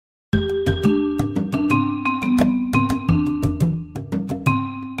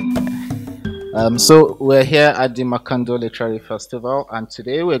So we're here at the Macondo Literary Festival, and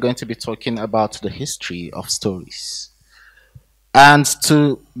today we're going to be talking about the history of stories. And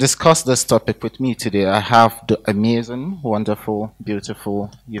to discuss this topic with me today, I have the amazing, wonderful,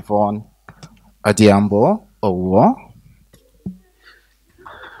 beautiful Yvonne Adhiambo Owuor.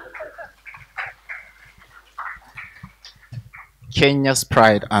 Kenya's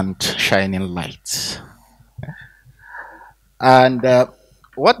pride and shining light. And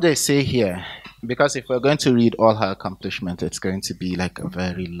what they say here, because if we're going to read all her accomplishments, it's going to be like a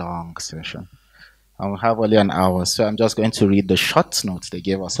very long session. And we have only an hour, so I'm just going to read the short notes they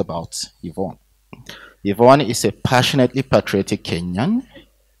gave us about Yvonne. Yvonne is a passionately patriotic Kenyan,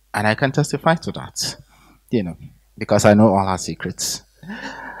 and I can testify to that, because I know all her secrets.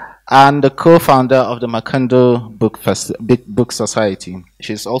 And the co-founder of the Macondo Big Book Society.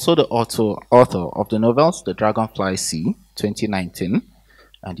 She's also the author of the novels The Dragonfly Sea, 2019,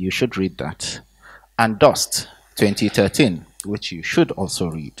 and you should read that, and Dust, 2013, which you should also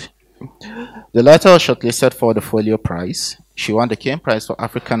read. The letter was shortlisted for the Folio Prize. She won the Kane Prize for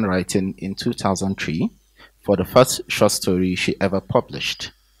African Writing in 2003 for the first short story she ever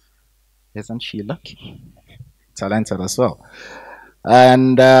published. Isn't she lucky? Talented as well.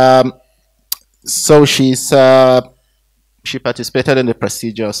 And so she participated in the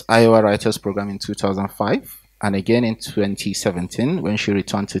prestigious Iowa Writers Program in 2005 and again in 2017 when she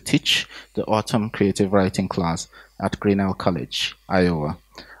returned to teach the autumn creative writing class at Grinnell College, Iowa,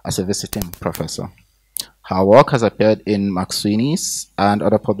 as a visiting professor. Her work has appeared in McSweeney's and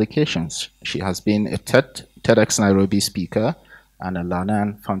other publications. She has been a TEDx Nairobi speaker and a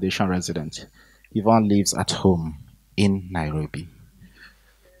Lannan Foundation resident. Yvonne lives at home in Nairobi.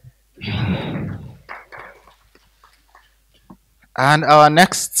 And our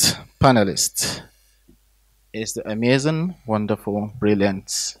next panelist is the amazing, wonderful,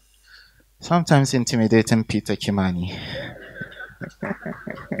 brilliant, sometimes intimidating Peter Kimani.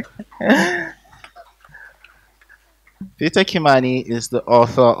 Peter Kimani is the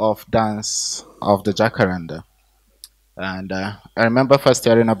author of Dance of the Jacaranda. And I remember first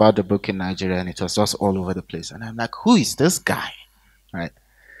hearing about the book in Nigeria, and it was just all over the place. And I'm like, who is this guy? Right?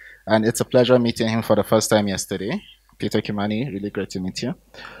 And it's a pleasure meeting him for the first time yesterday. Peter Kimani, really great to meet you.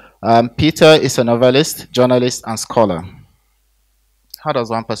 Peter is a novelist, journalist, and scholar. How does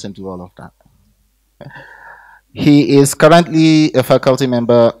one person do all of that? He is currently a faculty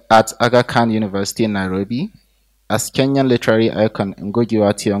member at Aga Khan University in Nairobi. As Kenyan literary icon Ngugi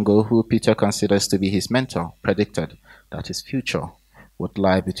wa Thiong'o, who Peter considers to be his mentor, predicted that his future would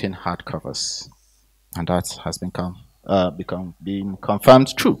lie between hardcovers. And that has been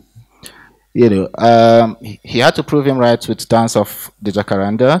confirmed true. He had to prove him right with Dance of the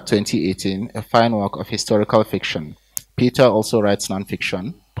Jacaranda, 2018, a fine work of historical fiction. Peter also writes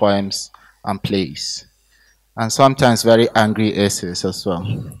nonfiction, poems, and plays, and sometimes very angry essays as well.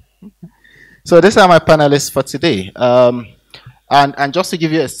 So these are my panelists for today. And just to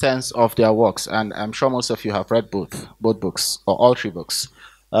give you a sense of their works, and I'm sure most of you have read both books, or all three books.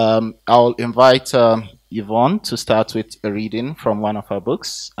 I'll invite Yvonne to start with a reading from one of her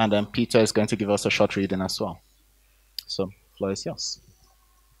books, and then Peter is going to give us a short reading as well. So, the floor is yours.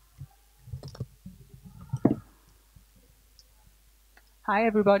 Hi,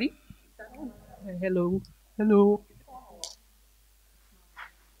 everybody. Hello. Hello.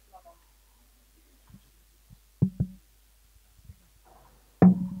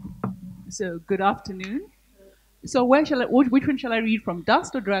 So, good afternoon. So, which one shall I read from?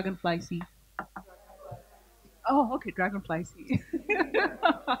 Dust or Dragonfly Sea? Oh, okay, Dragonfly Sea.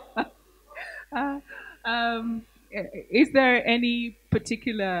 Is there any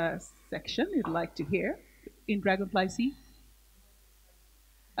particular section you'd like to hear in Dragonfly Sea?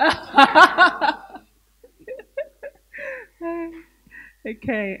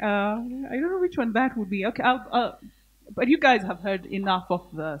 Okay, I don't know which one that would be. Okay, but you guys have heard enough of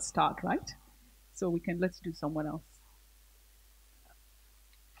the start, right? So let's do someone else.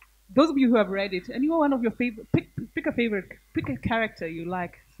 Those of you who have read it, anyone one of your favorite, pick a character you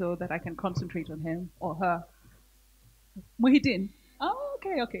like so that I can concentrate on him or her. Muhyiddin. Oh,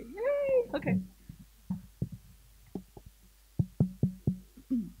 okay. Yay, okay.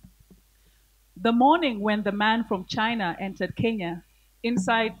 The morning when the man from China entered Kenya,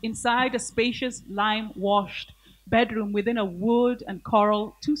 inside a spacious lime-washed bedroom within a wood and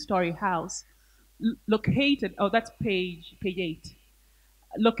coral two-story house, located, that's page 8,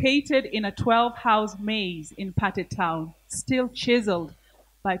 located in a 12-house maze in Pate Town, still chiseled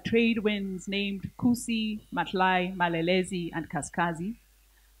by trade winds named Kusi, Matlai, Malelezi, and Kaskazi,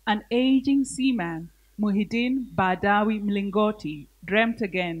 an aging seaman, Muhyiddin Badawi Mlingoti, dreamt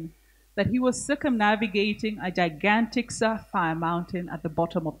again that he was circumnavigating a gigantic sapphire mountain at the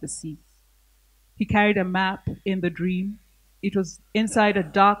bottom of the sea. He carried a map in the dream. It was inside a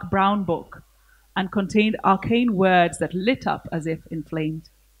dark brown book and contained arcane words that lit up as if inflamed.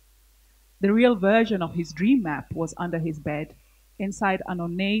 The real version of his dream map was under his bed, inside an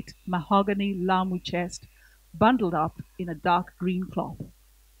ornate mahogany lamu chest, bundled up in a dark green cloth.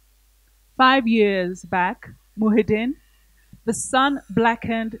 5 years back, Muhyiddin, the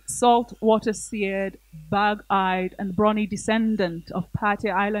sun-blackened, salt-water-seared, bug-eyed, and brawny descendant of Pate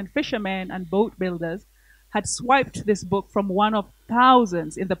Island fishermen and boat builders, had swiped this book from one of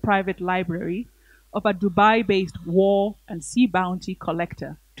thousands in the private library of a Dubai-based war and sea bounty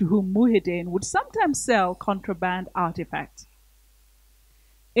collector to whom Muhyiddin would sometimes sell contraband artifacts.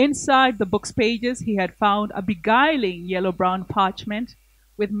 Inside the book's pages, he had found a beguiling yellow-brown parchment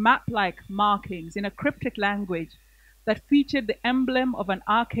with map-like markings in a cryptic language that featured the emblem of an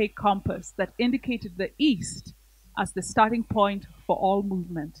archaic compass that indicated the east as the starting point for all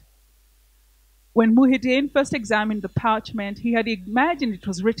movement. When Muhyiddin first examined the parchment, he had imagined it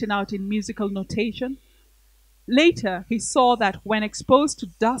was written out in musical notation. Later, he saw that when exposed to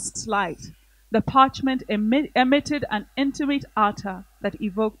dusk's light, the parchment emitted an intimate ardor that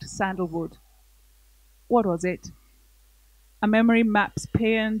evoked sandalwood. What was it? A memory map's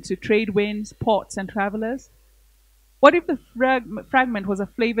paean to trade winds, ports, and travelers? What if the fragment was a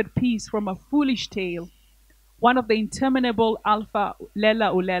flavored piece from a foolish tale, one of the interminable Alpha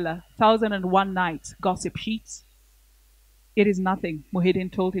Lela Ulela, 1001 Nights gossip sheets? It is nothing,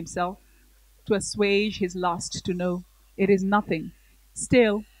 Muhyiddin told himself, to assuage his lust to know. It is nothing.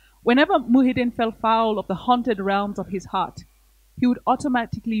 Still, whenever Muhyiddin fell foul of the haunted realms of his heart, he would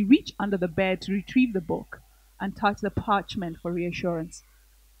automatically reach under the bed to retrieve the book and touch the parchment for reassurance.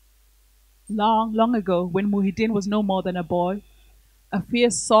 Long, long ago, when Muhyiddin was no more than a boy, a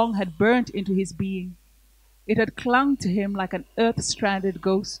fierce song had burnt into his being. It had clung to him like an earth-stranded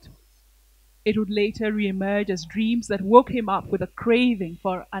ghost. It would later reemerge as dreams that woke him up with a craving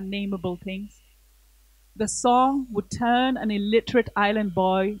for unnameable things. The song would turn an illiterate island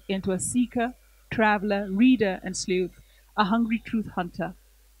boy into a seeker, traveler, reader, and sleuth, a hungry truth hunter.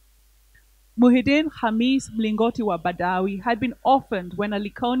 Muhyiddin Hamis Mlingotiwa Badawi had been orphaned when a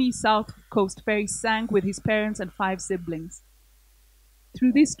Likoni South Coast ferry sank with his parents and 5 siblings.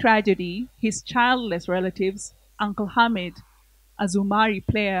 Through this tragedy, his childless relatives, Uncle Hamid, a Zumari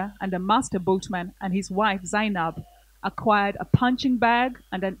player and a master boatman, and his wife Zainab, acquired a punching bag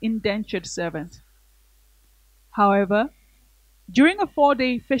and an indentured servant. However, during a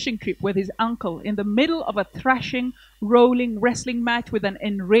 4-day fishing trip with his uncle, in the middle of a thrashing, rolling wrestling match with an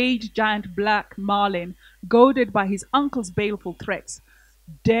enraged giant black marlin, goaded by his uncle's baleful threats,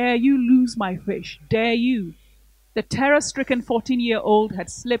 "Dare you lose my fish, dare you?" the terror-stricken 14-year-old had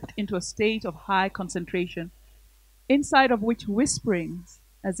slipped into a state of high concentration, inside of which whisperings,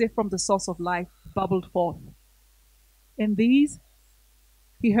 as if from the source of life, bubbled forth. In these,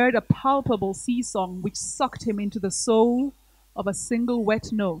 he heard a palpable sea song which sucked him into the soul of a single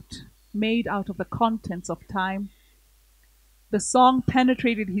wet note made out of the contents of time. The song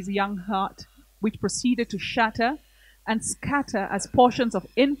penetrated his young heart, which proceeded to shatter and scatter as portions of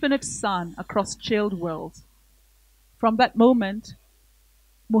infinite sun across chilled worlds. From that moment,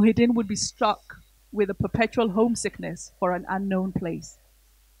 Muhyiddin would be struck with a perpetual homesickness for an unknown place.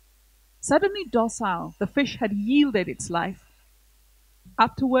 Suddenly docile, the fish had yielded its life.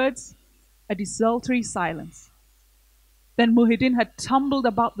 Afterwards, a desultory silence. Then Muhyiddin had tumbled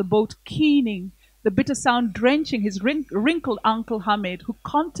about the boat, keening, the bitter sound drenching his wrinkled Uncle Hamid, who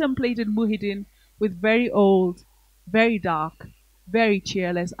contemplated Muhyiddin with very old, very dark, very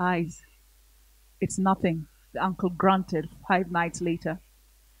cheerless eyes. "It's nothing," the uncle grunted 5 nights later.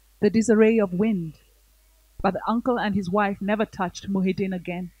 "The disarray of wind." But the uncle and his wife never touched Muhyiddin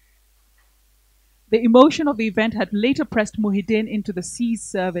again. The emotion of the event had later pressed Muhyiddin into the sea's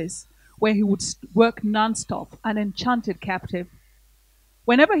service, where he would work non-stop, an enchanted captive.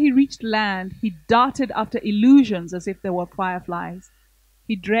 Whenever he reached land, he darted after illusions as if they were fireflies.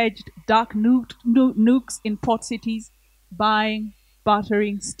 He dredged dark nooks in port cities, buying,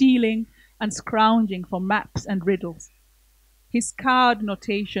 bartering, stealing, and scrounging for maps and riddles. He scoured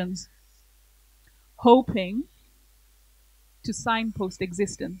notations, hoping to signpost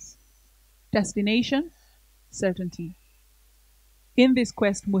existence. Destination? Certainty. In this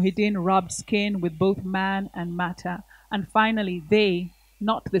quest, Muhyiddin rubbed skin with both man and matter, and finally they,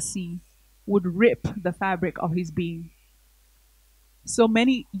 not the sea, would rip the fabric of his being. So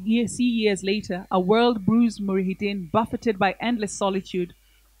many sea years later, a world-bruised Muhyiddin, buffeted by endless solitude,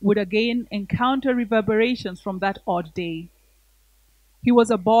 would again encounter reverberations from that odd day. He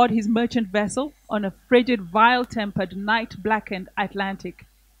was aboard his merchant vessel on a frigid, vile-tempered, night-blackened Atlantic.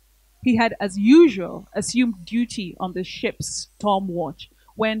 He had, as usual, assumed duty on the ship's storm watch,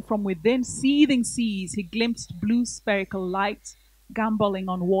 when from within seething seas he glimpsed blue spherical lights gamboling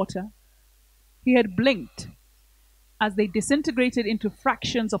on water. He had blinked as they disintegrated into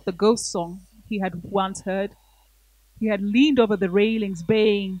fractions of the ghost song he had once heard. He had leaned over the railings,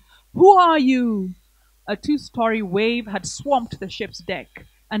 baying, "Who are you?" A two-story wave had swamped the ship's deck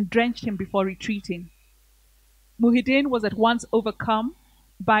and drenched him before retreating. Muhyiddin was at once overcome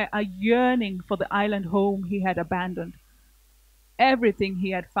by a yearning for the island home he had abandoned. Everything he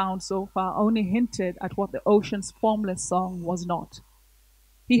had found so far only hinted at what the ocean's formless song was not.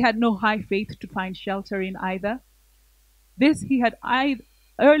 He had no high faith to find shelter in either. This he had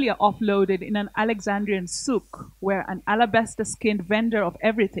earlier offloaded in an Alexandrian souk, where an alabaster-skinned vendor of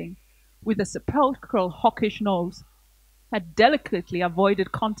everything, with a sepulchral hawkish nose, had delicately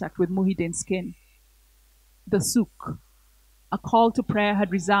avoided contact with Muhyiddin's skin. The souk. A call to prayer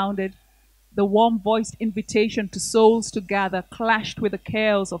had resounded. The warm-voiced invitation to souls to gather clashed with the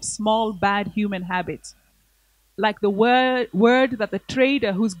chaos of small, bad human habits. Like the word that the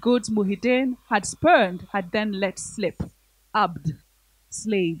trader whose goods Muhyiddin had spurned had then let slip. Abd,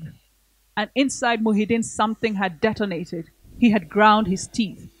 slave. And inside Muhyiddin something had detonated. He had ground his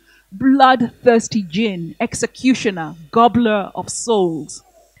teeth. Bloodthirsty jinn, executioner, gobbler of souls.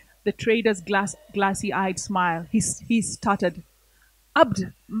 The trader's glassy-eyed smile. He stuttered.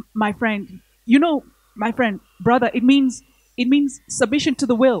 Abd, my friend, my friend, brother, it means submission to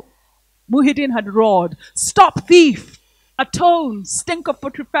the will. Muhyiddin had roared, "Stop, thief! Atone, stink of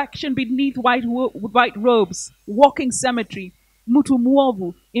putrefaction beneath white robes, walking cemetery, mutu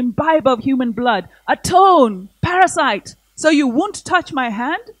muovu, imbibe of human blood. Atone, parasite, so you won't touch my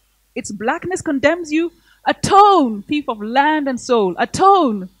hand? Its blackness condemns you? Atone, thief of land and soul,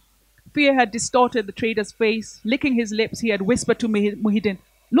 atone!" Fear had distorted the trader's face. Licking his lips, he had whispered to Muhyiddin,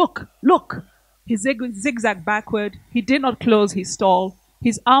 "Look, look!" He zigzagged backward. He did not close his stall.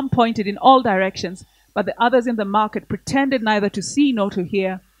 His arm pointed in all directions, but the others in the market pretended neither to see nor to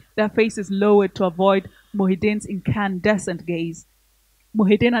hear, their faces lowered to avoid Muhyiddin's incandescent gaze.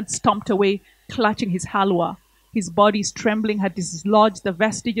 Muhyiddin had stomped away, clutching his halwa. His body's trembling had dislodged the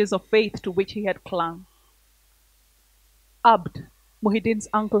vestiges of faith to which he had clung. Abd, Muhyiddin's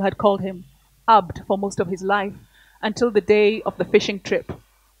uncle had called him Abd for most of his life, until the day of the fishing trip.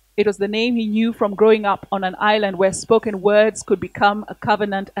 It was the name he knew from growing up on an island where spoken words could become a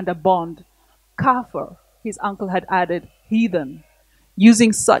covenant and a bond. Kafir, his uncle had added, heathen,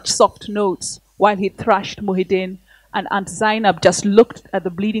 using such soft notes while he thrashed Muhyiddin, and Aunt Zainab just looked at the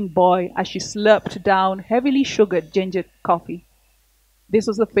bleeding boy as she slurped down heavily sugared ginger coffee. This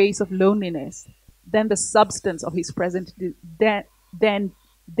was the face of loneliness, then the substance of his present then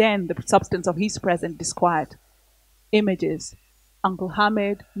the substance of his present disquiet. Images. Uncle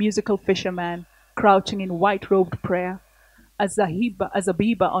Hamid, musical fisherman, crouching in white-robed prayer, a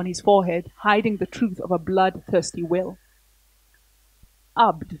zabiba on his forehead, hiding the truth of a bloodthirsty will.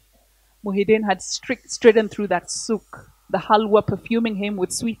 Abd. Muhyiddin had stridden through that souk, the halwa perfuming him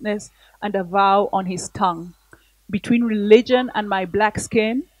with sweetness and a vow on his tongue. Between religion and my black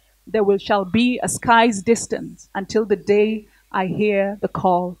skin, shall be a sky's distance until the day I hear the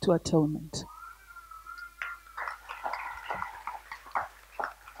call to atonement.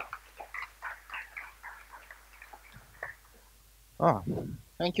 Oh,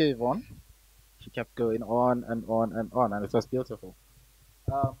 thank you, Yvonne. She kept going on and on and on, and it was beautiful.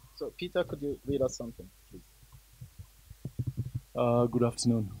 So, Peter, could you read us something, please? Good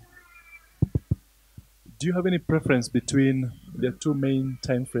afternoon. Do you have any preference between the two main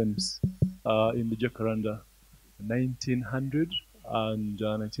time frames in the Jacaranda, 1900 and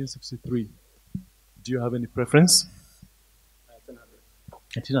 1963? Do you have any preference?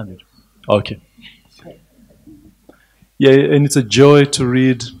 1900. Okay. Yeah, and it's a joy to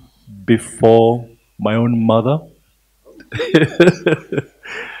read before my own mother.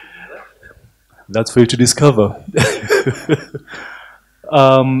 That's for you to discover.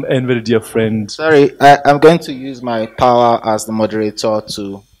 And very dear friend. Sorry, I'm going to use my power as the moderator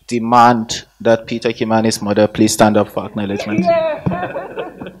to demand that Peter Kimani's mother please stand up for acknowledgement.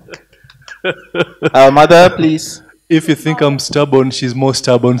 Our mother, please. If you think I'm stubborn, she's more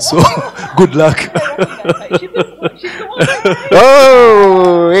stubborn, so good luck.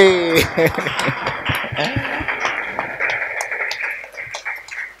 Oh, hey.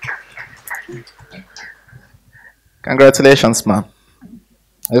 Congratulations, ma'am.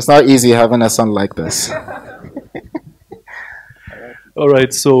 It's not easy having a son like this. All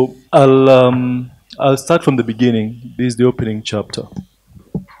right, so I'll start from the beginning. This is the opening chapter.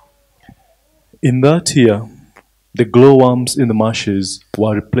 In that year, the glowworms in the marshes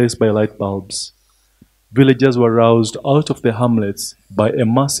were replaced by light bulbs. Villagers were roused out of their hamlets by a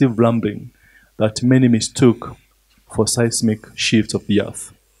massive rumbling that many mistook for seismic shifts of the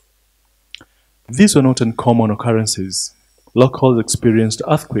earth. These were not uncommon occurrences. Locals experienced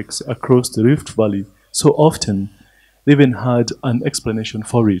earthquakes across the Rift Valley so often they even had an explanation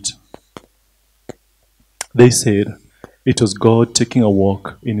for it. They said it was God taking a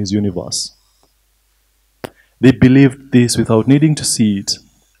walk in his universe. They believed this without needing to see it,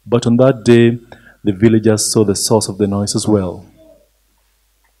 but on that day, the villagers saw the source of the noise as well.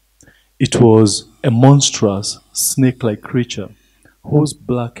 It was a monstrous, snake-like creature whose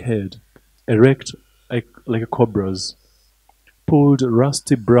black head, erect like a cobra's, pulled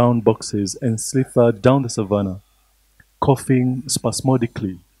rusty brown boxes and slithered down the savannah, coughing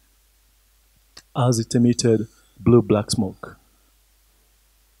spasmodically as it emitted blue-black smoke.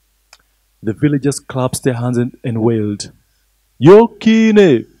 The villagers clapped their hands and wailed,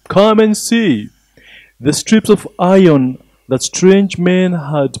 "Yokine, come and see!" The strips of iron that strange men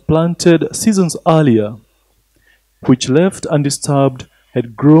had planted seasons earlier, which left undisturbed,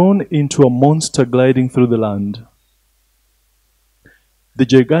 had grown into a monster gliding through the land. The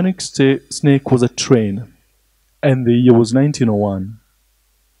gigantic snake was a train, and the year was 1901,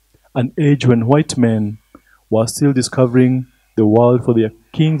 an age when white men were still discovering the world for their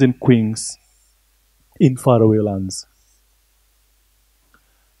kings and queens in faraway lands.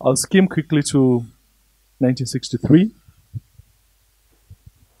 I'll skim quickly to 1963.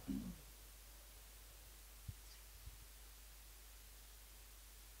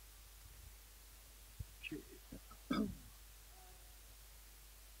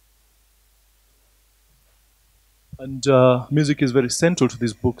 And music is very central to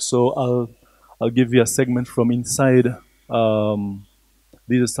this book, so I'll give you a segment from inside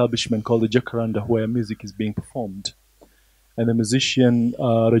this establishment called the Jacaranda, where music is being performed. And the musician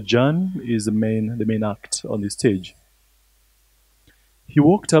Rajan is the main act on the stage. He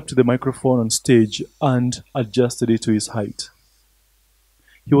walked up to the microphone on stage and adjusted it to his height.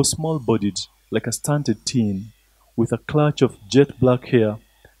 He was small-bodied, like a stunted teen, with a clutch of jet black hair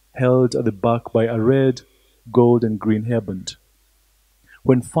held at the back by a red, gold, and green hairband.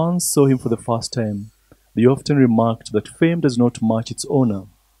 When fans saw him for the first time, they often remarked that fame does not match its owner,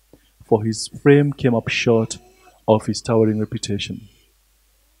 for his frame came up short of his towering reputation.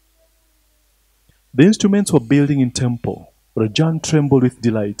 The instruments were building in tempo. Rajan trembled with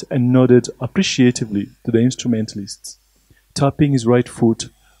delight and nodded appreciatively to the instrumentalists, tapping his right foot,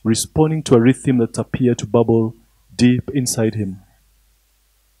 responding to a rhythm that appeared to bubble deep inside him.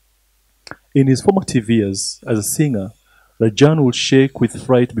 In his formative years as a singer, Rajan would shake with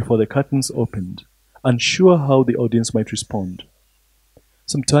fright before the curtains opened, unsure how the audience might respond.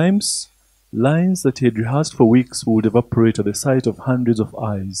 Sometimes, lines that he had rehearsed for weeks would evaporate at the sight of hundreds of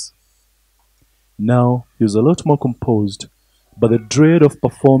eyes. Now, he was a lot more composed, but the dread of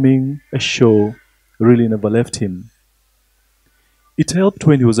performing a show really never left him. It helped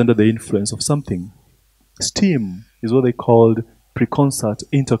when he was under the influence of something. Steam is what they called pre-concert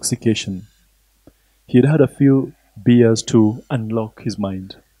intoxication. He had had a few beers to unlock his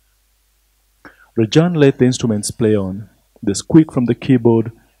mind. Rajan let the instruments play on, the squeak from the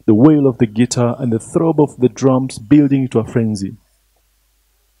keyboard, the wail of the guitar, and the throb of the drums building into a frenzy.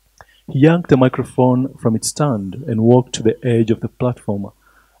 He yanked the microphone from its stand and walked to the edge of the platform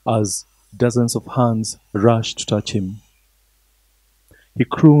as dozens of hands rushed to touch him. He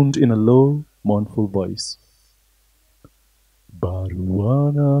crooned in a low, mournful voice.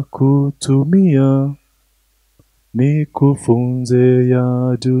 Baruana kutumia, nikufunze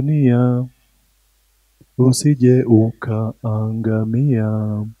ya dunia, usije ukaangamia,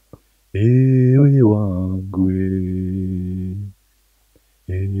 ewe wangwe,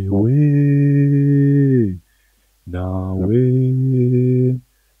 ewe nawe,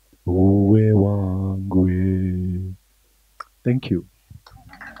 uwe wangwe. Thank you.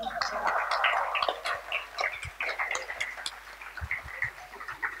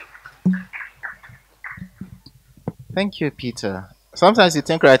 Thank you, Peter. Sometimes you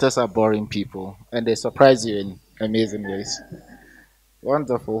think writers are boring people, and they surprise you in amazing ways.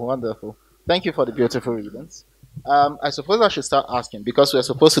 Wonderful, wonderful. Thank you for the beautiful readings. I suppose I should start asking because we're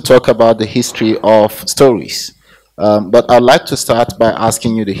supposed to talk about the history of stories. But I'd like to start by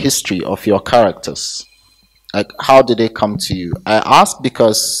asking you the history of your characters. Like, how did they come to you? I ask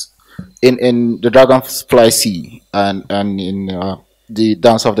because in the Dragonfly Sea and in the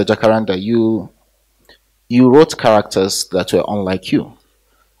Dance of the Jacaranda, you wrote characters that were unlike you,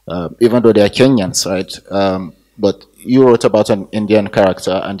 even though they are Kenyans, right? But you wrote about an Indian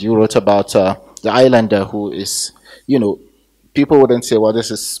character, and you wrote about the islander who is, you know, people wouldn't say, well,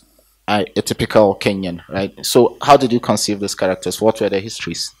 this is a typical Kenyan, right? So how did you conceive these characters? What were their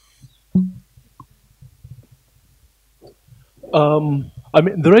histories? I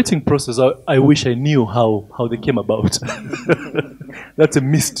mean, the writing process, I wish I knew how they came about. That's a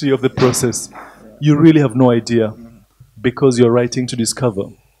mystery of the process. You really have no idea because you're writing to discover.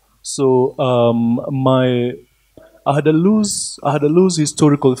 So I had a loose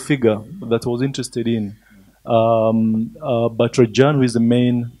historical figure that I was interested in. But Rajan, who is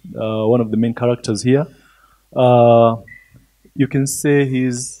one of the main characters here, uh, you can say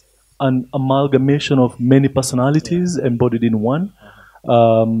he's an amalgamation of many personalities embodied in one.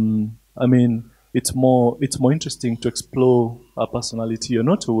 I mean, it's more interesting to explore a personality you're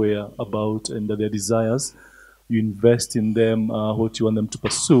not aware about and their desires. You invest in them, what you want them to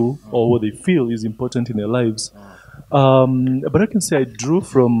pursue, or what they feel is important in their lives. But I can say I drew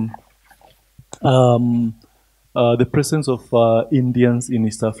from um, the presence of Indians in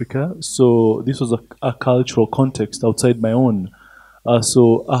East Africa. So this was a cultural context outside my own.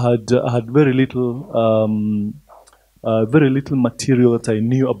 So I had very little material that I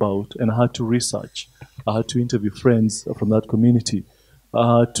knew about, and I had to research. I had to interview friends from that community.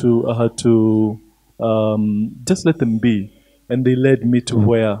 I had to just let them be, and they led me to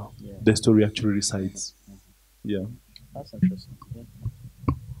where the story actually resides. Yeah. That's interesting.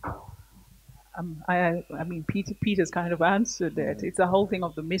 I mean, Peter's kind of answered it. It's a whole thing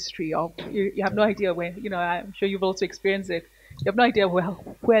of the mystery of you have no idea where. You know, I'm sure you've also experienced it. You have no idea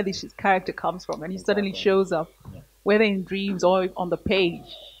where this character comes from, and he suddenly shows up, whether in dreams or on the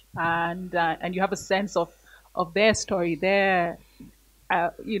page, and you have a sense of their story, their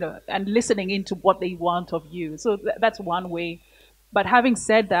you know, and listening into what they want of you. So that's one way. But having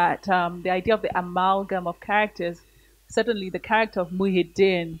said that, the idea of the amalgam of characters, certainly the character of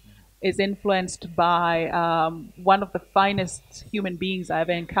Muhyiddin is influenced by one of the finest human beings I've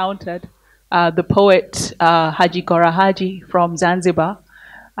ever encountered, the poet Haji Gora Haji from Zanzibar.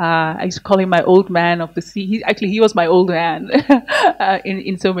 I used to call him my old man of the sea. He was my old man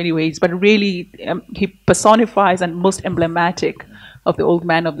in so many ways, but really he personifies and most emblematic of the old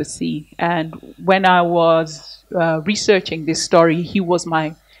man of the sea. And when I was researching this story, he was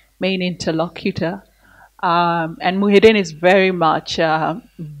my main interlocutor. And Muhyiddin is very much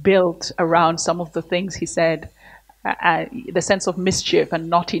built around some of the things he said, the sense of mischief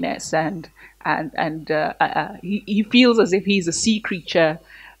and naughtiness, and he feels as if he's a sea creature.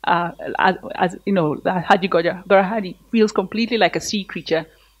 As you know, Haji Gora Haji feels completely like a sea creature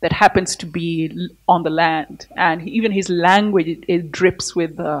that happens to be on the land, and even his language it drips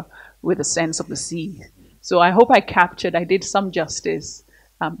with a sense of the sea. So I hope I did some justice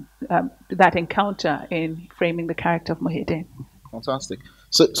to that encounter in framing the character of Muhyiddin. Fantastic.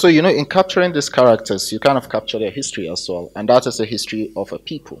 So you know, in capturing these characters, you kind of capture their history as well, and that is a history of a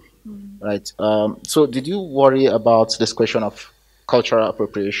people, right? So did you worry about this question of cultural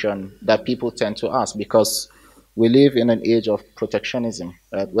appropriation that people tend to ask, because we live in an age of protectionism,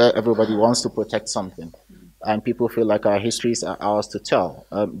 right, where everybody wants to protect something, and people feel like our histories are ours to tell.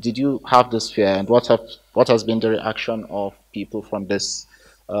 Did you have this fear, and what has been the reaction of people from this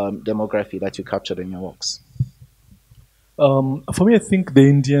demography that you captured in your works? For me, I think the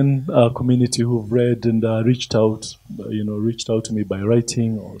Indian community who've read and reached out to me by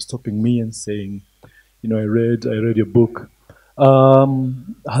writing or stopping me and saying, I read your book,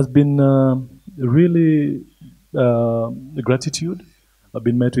 has been really gratitude. I've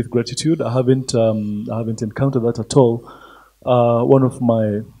been met with gratitude. I haven't encountered that at all. One of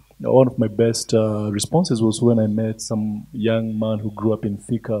my best responses was when I met some young man who grew up in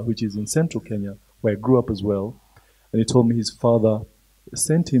Thika, which is in central Kenya, where I grew up as well. And he told me his father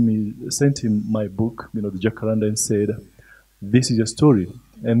sent him my book, the Jacaranda, and said, "This is your story."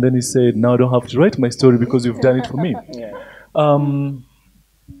 And then he said, "Now I don't have to write my story because you've done it for me."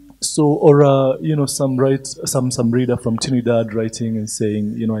 Some reader from Trinidad writing and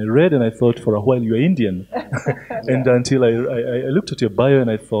saying, I read and I thought for a while you're Indian, and until I looked at your bio and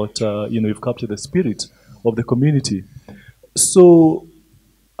I thought, you've captured the spirit of the community. So,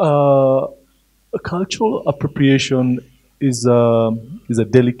 cultural appropriation is a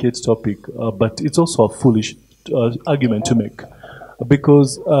delicate topic, but it's also a foolish argument to make.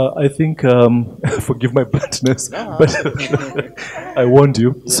 Because I think, forgive my bluntness, but I warned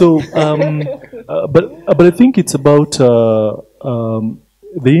you. So, but I think it's about the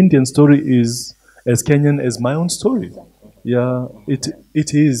Indian story is as Kenyan as my own story. Yeah,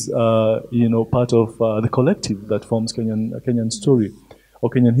 it is part of the collective that forms Kenyan story or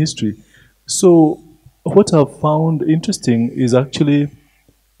Kenyan history. So, what I've found interesting is actually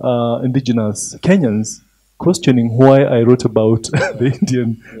indigenous Kenyans questioning why I wrote about the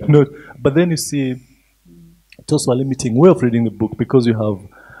Indian note. But then you see, it's also a limiting way of reading the book because you have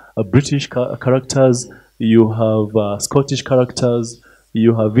British characters, you have Scottish characters,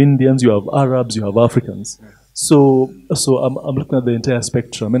 you have Indians, you have Arabs, you have Africans. So I'm looking at the entire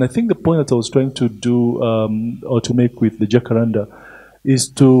spectrum. And I think the point that I was trying to do or to make with the Jacaranda is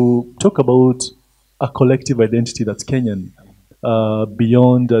to talk about a collective identity that's Kenyan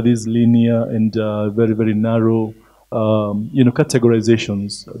beyond these linear and very, very narrow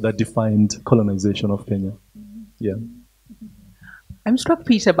categorizations that defined colonization of Kenya. Yeah. I'm struck,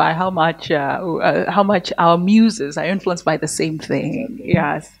 Peter, by how much our muses are influenced by the same thing.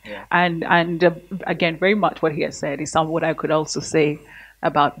 Yes, yeah. And again, very much what he has said is some what I could also say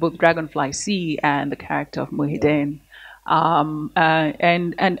about both Dragonfly Sea and the character of Muhyiddin.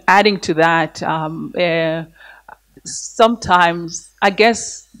 And adding to that, sometimes I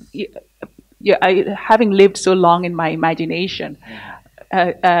guess having lived so long in my imagination.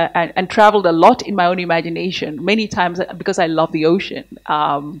 And traveled a lot in my own imagination. Many times, because I love the ocean,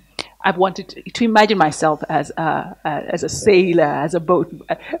 I've wanted to imagine myself as a sailor, as a boat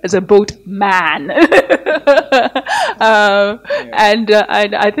man. And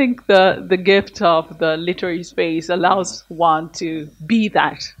I think the gift of the literary space allows one to be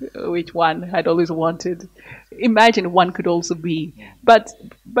that which one had always wanted. Imagine one could also be,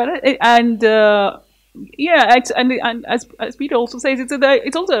 yeah, and as Peter also says,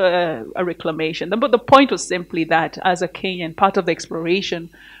 it's also a reclamation. But the point was simply that as a Kenyan, part of the exploration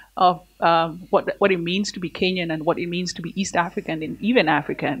of what it means to be Kenyan and what it means to be East African and even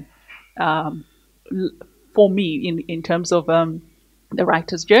African, for me, in terms of the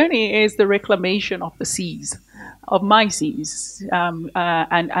writer's journey, is the reclamation of the seas, of my seas, and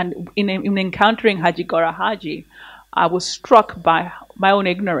in encountering Haji Gora Haji, I was struck by my own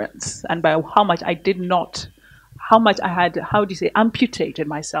ignorance and by how much I had, amputated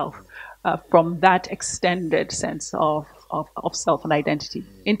myself from that extended sense of self and identity.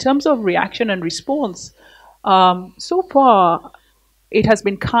 In terms of reaction and response, so far it has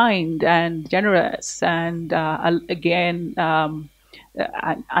been kind and generous, and again,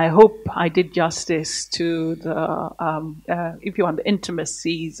 I hope I did justice to the, if you want, the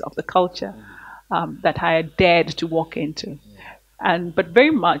intimacies of the culture that I had dared to walk into. But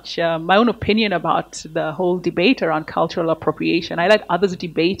very much my own opinion about the whole debate around cultural appropriation. I let others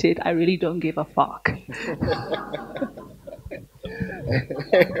debate it. I really don't give a fuck.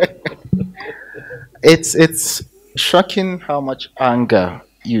 It's shocking how much anger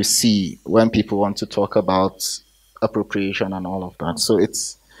you see when people want to talk about appropriation and all of that. So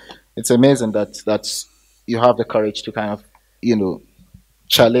it's amazing that you have the courage to kind of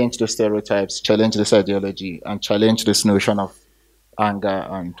challenge the stereotypes, challenge this ideology, and challenge this notion of anger.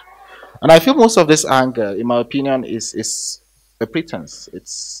 And I feel most of this anger, in my opinion, is a pretense.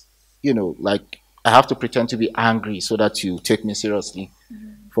 It's like I have to pretend to be angry so that you take me seriously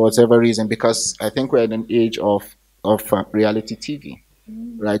for whatever reason, because I think we're in an age of reality TV,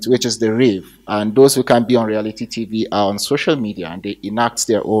 right, which is the rave, and those who can be on reality TV are on social media and they enact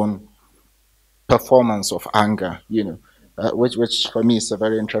their own performance of anger, which for me is a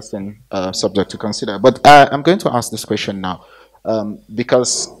very interesting subject to consider. But I'm going to ask this question now,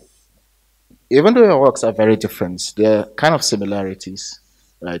 because even though your works are very different, there are kind of similarities,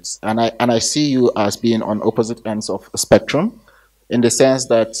 right? And I see you as being on opposite ends of a spectrum, in the sense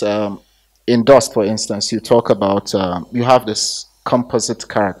that in Dust, for instance, you talk about you have this composite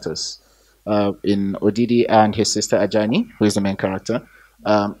characters in Odidi and his sister Ajani, who is the main character.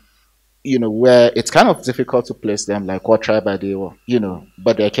 Where it's kind of difficult to place them, like what tribe are they,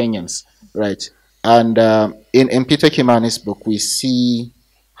 but they're Kenyans, right? And in Peter Kimani's book, we see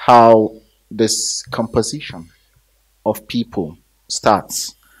how this composition of people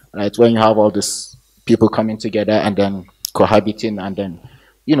starts, right? When you have all these people coming together and then cohabiting and then,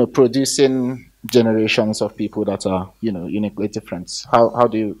 producing generations of people that are, uniquely different. How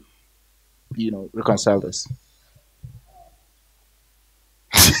do you, reconcile this?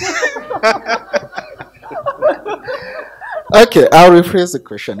 Okay, I'll rephrase the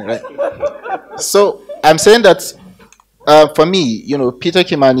question, right? So I'm saying that for me, Peter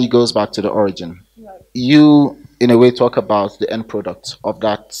Kimani goes back to the origin. Right. You, in a way, talk about the end product of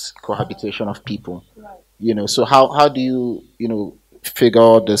that cohabitation of people. Right. So how do you, figure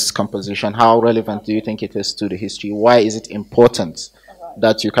out this composition? How relevant do you think it is to the history? Why is it important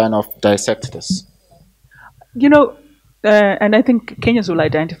that you kind of dissect this? And I think Kenyans will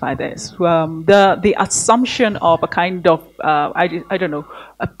identify this. The assumption of a kind of, I don't know,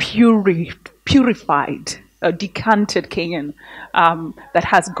 a purified decanted Kenyan that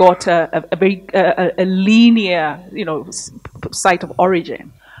has got a very a linear, site of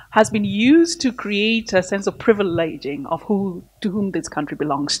origin, has been used to create a sense of privileging of whom this country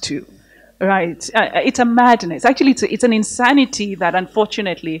belongs to. Right, it's a madness. Actually, it's an insanity that,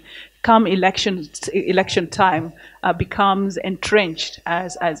 unfortunately, come election time, becomes entrenched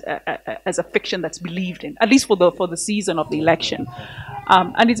as a fiction that's believed in, at least for the season of the election,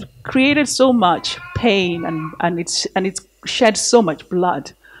 and it's created so much pain and it's shed so much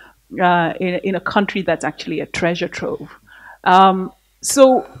blood in a country that's actually a treasure trove.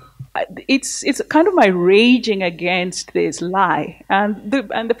 So it's kind of my raging against this lie and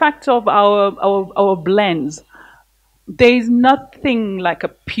the fact of our blends. There's nothing like a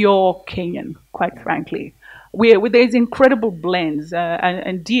pure Kenyan, quite frankly. There's incredible blends,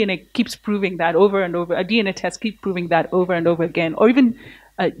 and DNA keeps proving that over and over. A DNA test keeps proving that over and over again, or even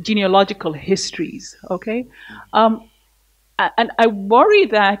genealogical histories. Okay, and I worry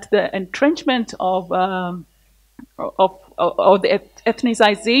that the entrenchment of the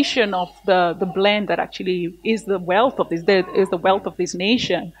ethnicization of the blend that actually is the wealth of this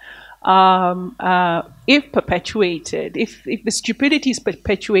nation, if perpetuated, if the stupidity is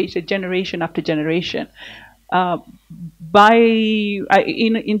perpetuated generation after generation, in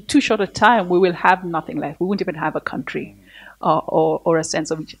too short a time we will have nothing left. We won't even have a country or a sense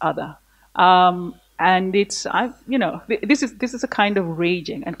of each other. And this is a kind of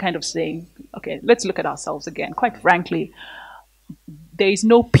raging and kind of saying, okay, let's look at ourselves again. Quite frankly, there is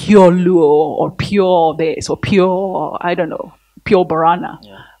no pure Luo or pure this or pure, I don't know, pure Barana.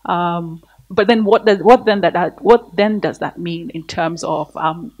 Yeah. But then what then does that mean in terms of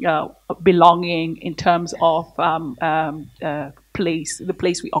belonging, in terms of the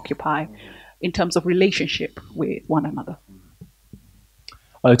place we occupy, in terms of relationship with one another?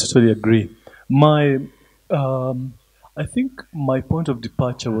 I totally agree. I think my point of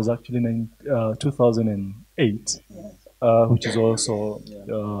departure was actually in 2008, which is also,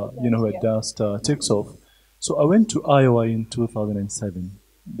 where Dust takes off. So I went to Iowa in 2007,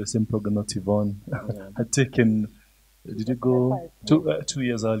 the same program that Yvonne had taken. Did you go 2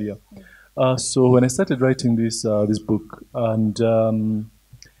 years earlier? So when I started writing this book, and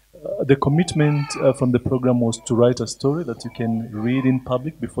the commitment from the program was to write a story that you can read in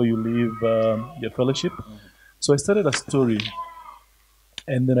public before you leave your fellowship. So I started a story,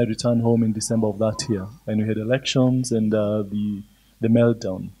 and then I returned home in December of that year, and we had elections and the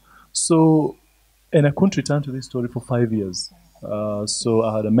meltdown. So, and I couldn't return to this story for 5 years. So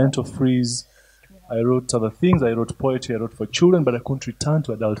I had a mental freeze. I wrote other things. I wrote poetry. I wrote for children, but I couldn't return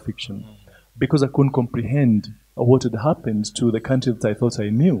to adult fiction because I couldn't comprehend what had happened to the country that I thought I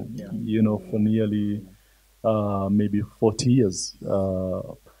knew, for nearly maybe 40 years.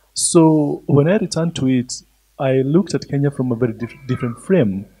 So when I returned to it, I looked at Kenya from a very different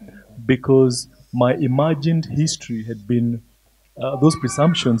frame because my imagined history had been, those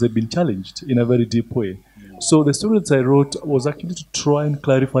presumptions had been challenged in a very deep way. So the story that I wrote was actually to try and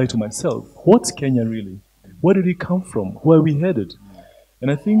clarify to myself, what's Kenya really? Where did it come from? Where are we headed? And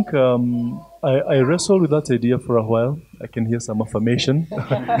I think I wrestled with that idea for a while. I can hear some affirmation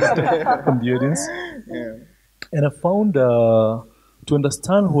from the audience. Yeah. And I found to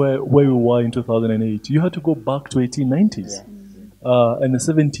understand where we were in 2008, you had to go back to 1890s and the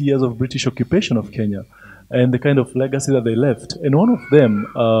 70 years of British occupation of Kenya and the kind of legacy that they left. And one of them,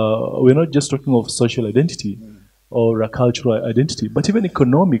 we're not just talking of social identity or a cultural identity, but even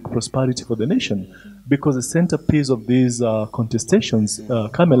economic prosperity for the nation, because the centerpiece of these contestations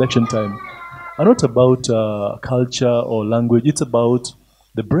come election time are not about culture or language. It's about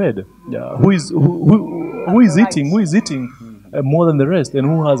the bread. Who is eating more than the rest, and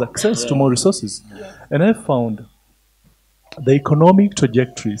who has access to more resources. And I found the economic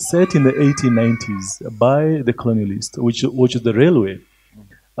trajectory set in the 1890s by the colonialists, which is the railway,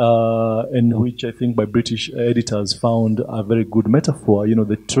 and which I think by British editors found a very good metaphor.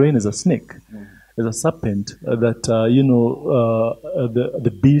 The train is a snake, is a serpent that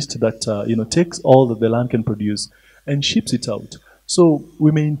the beast that takes all that the land can produce and ships it out. So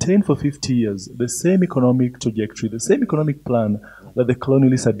we maintained for 50 years the same economic trajectory, the same economic plan that the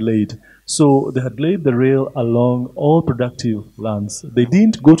colonialists had laid. So they had laid the rail along all productive lands. They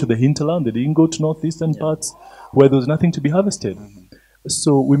didn't go to the hinterland, they didn't go to northeastern parts where there was nothing to be harvested.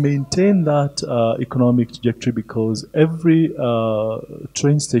 So we maintained that economic trajectory because every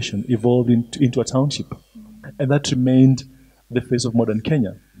train station evolved into a township. And that remained the face of modern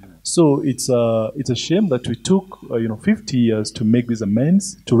Kenya. So it's a shame that we took 50 years to make these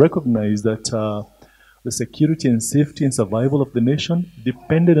amends, to recognize that the security and safety and survival of the nation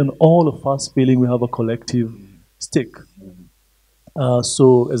depended on all of us feeling we have a collective stake.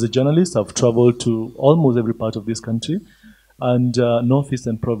 So, as a journalist, I've traveled to almost every part of this country, and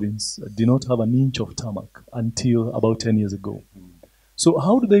northeastern province did not have an inch of tarmac until about 10 years ago. So,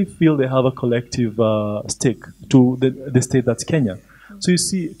 how do they feel they have a collective stake to the state that's Kenya? So, you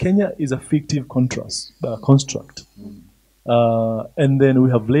see, Kenya is a fictive construct. And then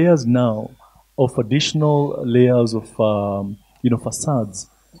we have layers now of additional layers of facades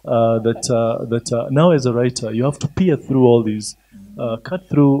that now as a writer you have to peer through all these, cut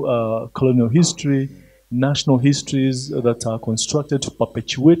through colonial history, national histories that are constructed to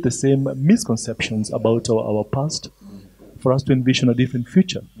perpetuate the same misconceptions about our past, for us to envision a different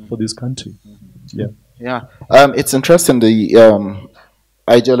future for this country. Yeah. Yeah, it's interesting the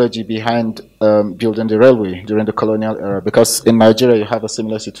ideology behind building the railway during the colonial era, because in Nigeria you have a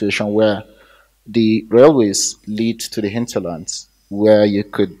similar situation where the railways lead to the hinterlands where you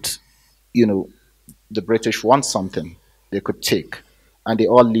could, the British want something, they could take, and they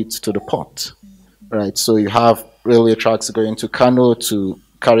all lead to the port, right? So you have railway tracks going to Kano to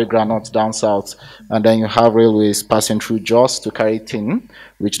carry granite down south, and then you have railways passing through Jos to carry tin,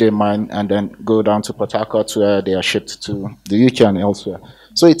 which they mine, and then go down to Port Harcourt where they are shipped to the UK and elsewhere.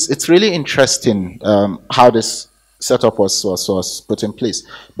 So it's really interesting how this setup was put in place.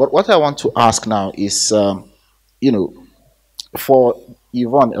 But what I want to ask now is, for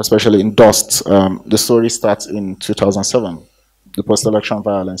Yvonne, especially in Dust, the story starts in 2007, the post-election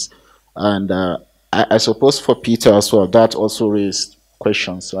violence, and I suppose for Peter as well, that also raised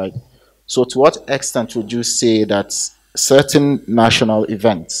questions, right? So to what extent would you say that certain national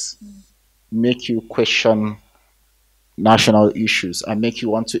events make you question national issues and make you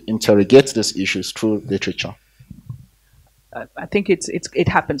want to interrogate these issues through literature? I think it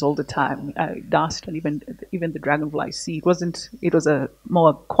happens all the time. Dust and even the Dragonfly Sea. It was a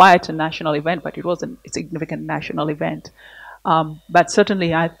more quieter national event, but it was a significant national event. But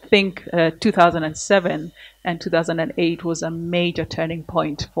certainly, I think 2007 and 2008 was a major turning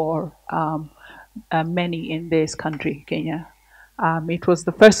point for many in this country, Kenya. It was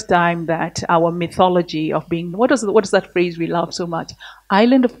the first time that our mythology of being, what is that phrase we love so much?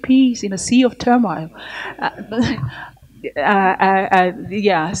 Island of peace in a sea of turmoil.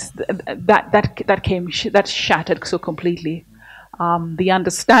 Yes, that shattered so completely. The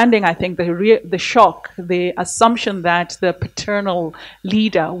understanding, I think, the shock, the assumption that the paternal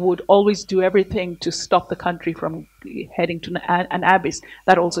leader would always do everything to stop the country from heading to an abyss,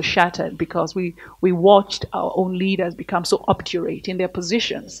 that also shattered, because we watched our own leaders become so obdurate in their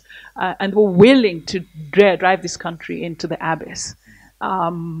positions and were willing to drive this country into the abyss.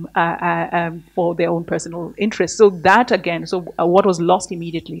 For their own personal interests. So that again, what was lost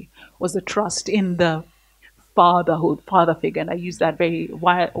immediately was the trust in the father figure, and I use that very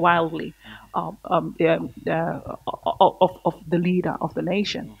wildly, of the leader of the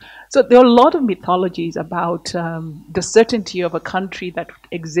nation. So there are a lot of mythologies about the certainty of a country that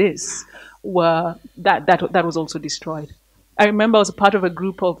exists, that was also destroyed. I remember I was a part of a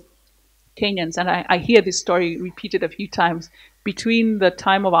group of Kenyans, and I hear this story repeated a few times. Between the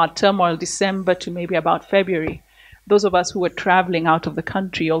time of our turmoil, December to maybe about February, those of us who were traveling out of the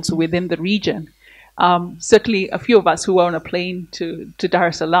country, also within the region, certainly a few of us who were on a plane to Dar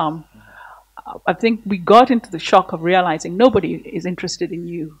es Salaam, I think we got into the shock of realizing nobody is interested in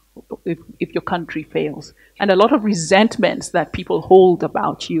you if your country fails. And a lot of resentments that people hold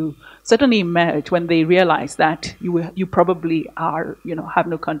about you certainly emerge when they realize that you probably are, have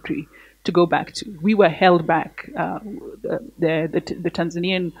no country to go back to. We were held back. The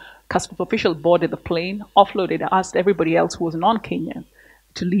Tanzanian customs official boarded the plane, offloaded, asked everybody else who was non-Kenyan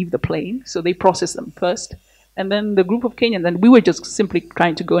to leave the plane. So they processed them first. And then the group of Kenyans, and we were just simply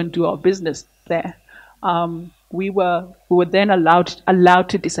trying to go and do our business there. We were then allowed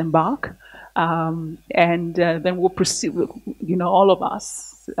to disembark. And then we'll proceed, all of us,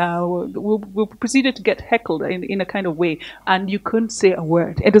 we proceeded to get heckled in a kind of way, and you couldn't say a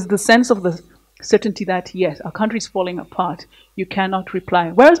word. It is the sense of the certainty that, yes, our country is falling apart. You cannot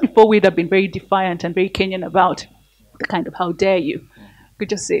reply. Whereas before we'd have been very defiant and very Kenyan about the kind of how dare you. You could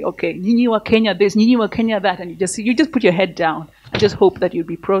just say, okay, Nyinyi wa Kenya this, Nyinyi wa Kenya that, and you just put your head down and just hope that you'll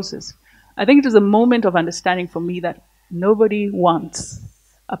be processed. I think it was a moment of understanding for me that nobody wants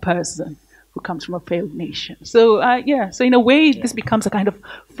a person who comes from a failed nation. So so in a way, this becomes a kind of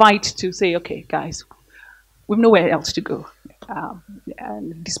fight to say, okay, guys, we've nowhere else to go.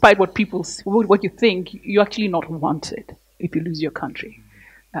 And despite what you think, you're actually not wanted if you lose your country.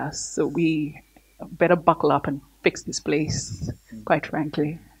 So we better buckle up and fix this place, quite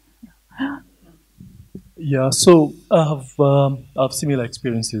frankly. Yeah, so I have similar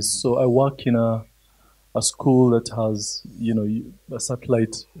experiences. So I work in a school that has a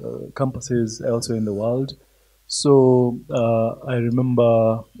satellite campuses elsewhere in the world. So I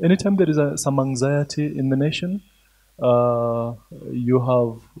remember anytime there is some anxiety in the nation, uh, you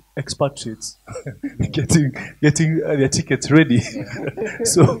have expatriates getting their tickets ready.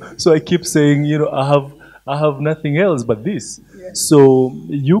 So I keep saying, I have nothing else but this. So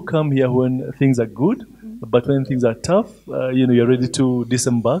you come here when things are good, but when things are tough, you're ready to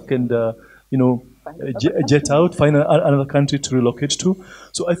disembark and you know jet out, find another country to relocate to.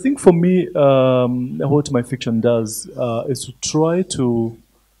 So I think for me, what my fiction does is to try to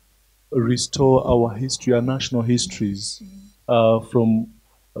restore our history, our national histories, from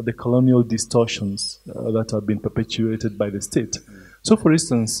the colonial distortions that have been perpetuated by the state. So, for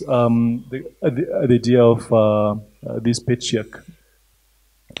instance, the idea of this patriarch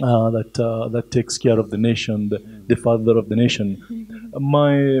that takes care of the nation, the father of the nation.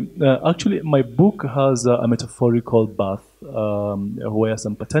 My book has a metaphorical birth where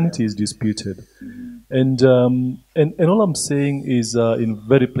some paternity is disputed, and all I'm saying is in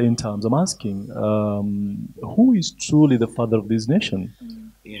very plain terms. I'm asking, who is truly the father of this nation?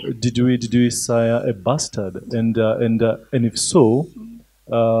 Yeah. Did we sire a bastard? And if so,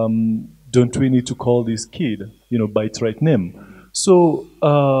 don't we need to call this kid, by its right name? So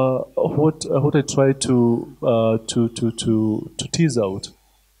what I try to tease out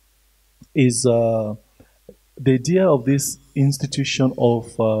is the idea of this institution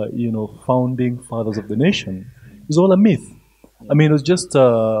of founding fathers of the nation is all a myth. I mean, it was just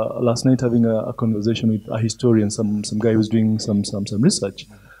last night having a conversation with a historian, some guy who's doing some research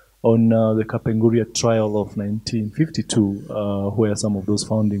on the Kapenguria trial of 1952, where some of those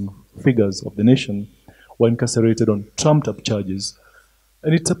founding figures of the nation were incarcerated on trumped-up charges.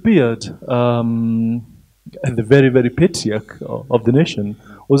 And it appeared the very, very patriarch of the nation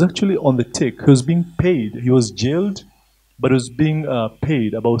was actually on the take. He was being paid. He was jailed, but he was being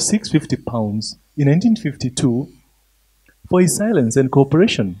paid about £650 in 1952 for his silence and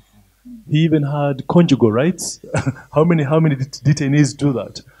cooperation. He even had conjugal rights. how many detainees do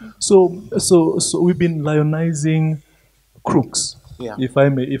that? So we've been lionizing crooks, Yeah. if I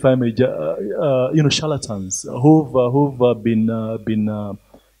may, charlatans who've been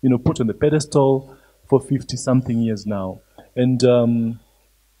put on the pedestal for 50 something years now, and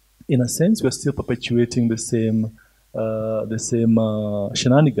in a sense, we're still perpetuating the same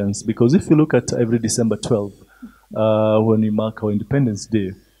shenanigans. Because if you look at every December 12th, when we mark our Independence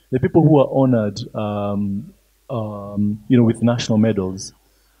Day, the people who are honored, with national medals,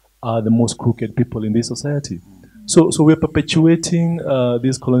 are the most crooked people in this society. So we're perpetuating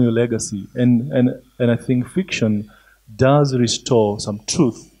this colonial legacy, and I think fiction does restore some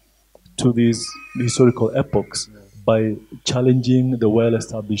truth to these historical epochs by challenging the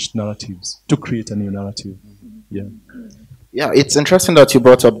well-established narratives to create a new narrative. Yeah. Yeah, it's interesting that you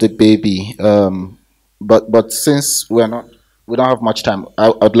brought up the baby, but since we don't have much time,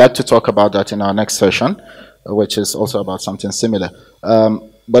 I'd like to talk about that in our next session, which is also about something similar.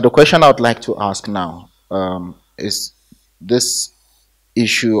 But the question I'd like to ask now is this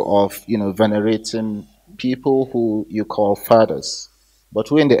issue of venerating people who you call fathers, but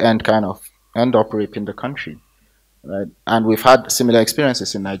who in the end kind of end up raping the country, right? And we've had similar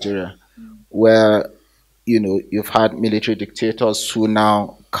experiences in Nigeria, where you've had military dictators who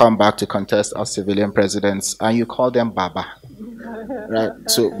now come back to contest as civilian presidents, and you call them Baba, right?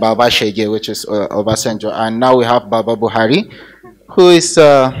 So Baba Shege, which is Obasanjo, and now we have Baba Buhari, who is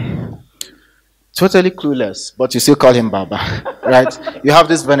totally clueless, but you still call him Baba, right? You have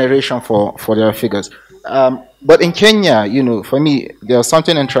this veneration for their figures. But in Kenya, for me, there was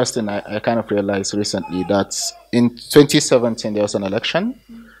something interesting I kind of realized recently, that in 2017 there was an election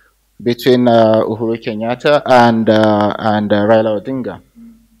between Uhuru Kenyatta and Raila Odinga.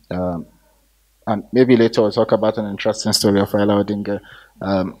 Um, and maybe later we'll talk about an interesting story of Raila Odinga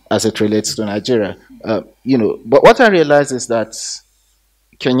as it relates to Nigeria. But what I realized is that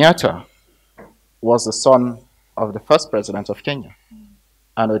Kenyatta was the son of the first president of Kenya,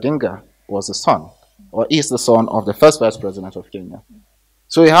 and Odinga was the son, or is the son of the first vice president of Kenya.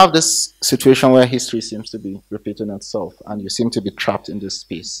 So you have this situation where history seems to be repeating itself, and you seem to be trapped in this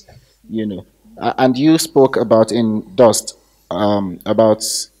space, And you spoke about in Dust about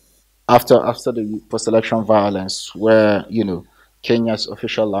after the post-election violence, where Kenya's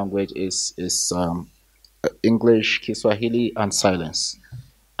official language is English, Kiswahili, and silence.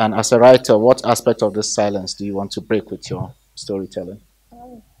 And as a writer, what aspect of this silence do you want to break with your storytelling?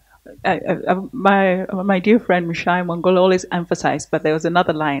 my dear friend Mishai Mongol always emphasized, but there was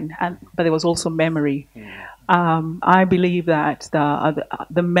another line, but there was also memory. I believe that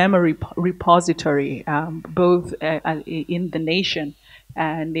the memory repository, both in the nation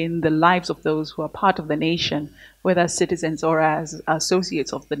and in the lives of those who are part of the nation, whether as citizens or as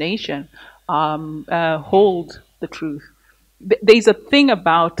associates of the nation, hold the truth. There's a thing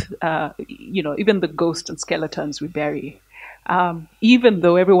about, even the ghosts and skeletons we bury. Even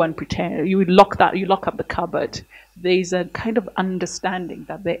though everyone pretends, you lock up the cupboard, there's a kind of understanding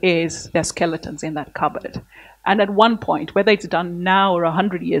that there's skeletons in that cupboard. And at one point, whether it's done now or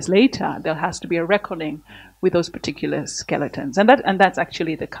 100 years later, there has to be a reckoning with those particular skeletons. And that's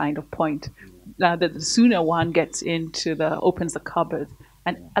actually the kind of point that the sooner one gets opens the cupboard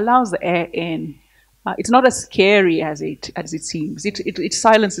and allows the air in, it's not as scary as it seems. It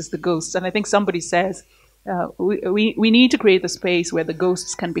silences the ghosts. And I think somebody says, we need to create the space where the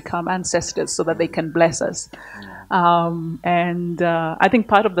ghosts can become ancestors so that they can bless us. I think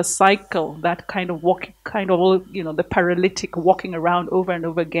part of the cycle, that kind of the paralytic walking around over and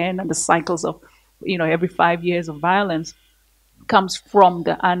over again, and the cycles of, every 5 years of violence, comes from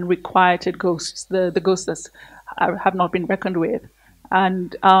the unrequited ghosts, the ghosts that have not been reckoned with.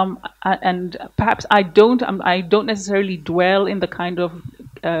 And perhaps I don't necessarily dwell in the kind of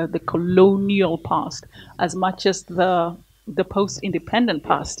the colonial past as much as the post-independent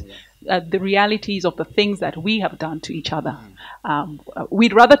past, the realities of the things that we have done to each other.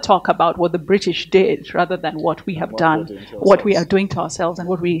 We'd rather talk about what the British did rather than what we have done, what we are doing to ourselves, and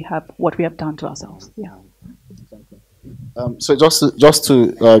what we have done to ourselves. Yeah. So just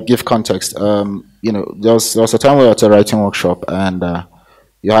to give context, there was a time we were at a writing workshop, and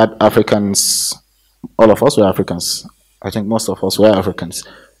you had Africans. All of us were Africans. I think most of us were Africans.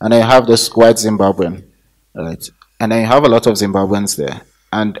 And then you have this white Zimbabwean, right? And then you have a lot of Zimbabweans there.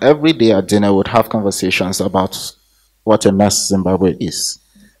 And every day at dinner, we'd have conversations about what a mess Zimbabwe is,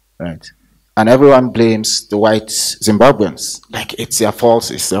 right? And everyone blames the white Zimbabweans. Like, it's their fault,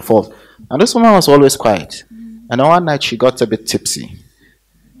 it's their fault. And this woman was always quiet. And then one night, she got a bit tipsy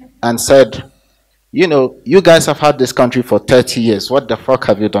and said, you guys have had this country for 30 years. What the fuck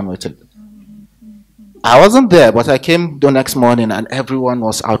have you done with it? I wasn't there, but I came the next morning and everyone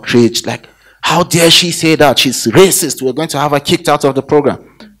was outraged. Like, how dare she say that? She's racist. We're going to have her kicked out of the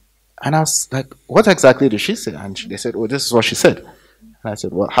program. And I was like, what exactly did she say? And they said, this is what she said. And I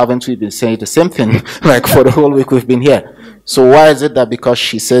said, well, haven't we been saying the same thing like for the whole week we've been here? So why is it that because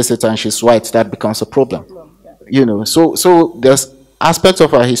she says it and she's white, that becomes a problem? So there's aspects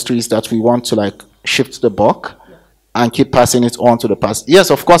of our histories that we want to shift the buck and keep passing it on to the past. Yes,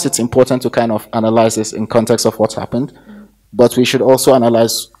 of course, it's important to kind of analyze this in context of what's happened, but we should also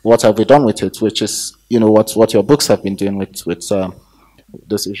analyze what have we done with it, which is, what your books have been doing with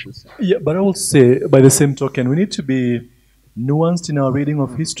those issues. Yeah, but I will say, by the same token, we need to be nuanced in our reading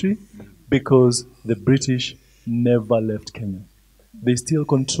of history, because the British never left Kenya. They still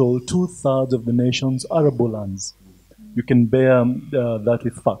control 2/3 of the nation's arable lands. You can bear that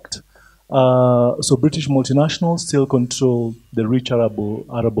with fact. So British multinationals still control the rich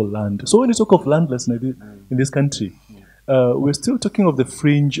arable land. So when you talk of landlessness in this country, we're still talking of the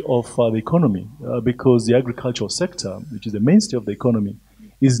fringe of the economy, because the agricultural sector, which is the mainstay of the economy,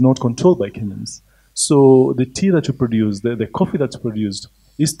 is not controlled by Kenyans. So the tea that you produce, the coffee that's produced,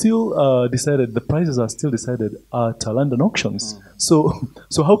 is still decided, the prices are still decided at London auctions. So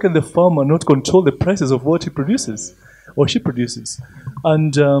how can the farmer not control the prices of what he produces or she produces?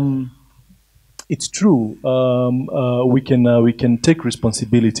 And it's true, we can take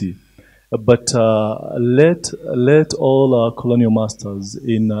responsibility, but let all our colonial masters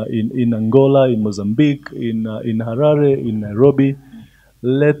in Angola, in Mozambique, in Harare, in Nairobi,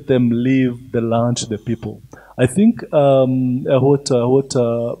 let them leave the land to the people. I think what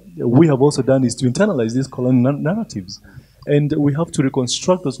we have also done is to internalize these colonial narratives, and we have to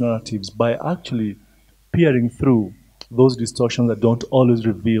reconstruct those narratives by actually peering through those distortions that don't always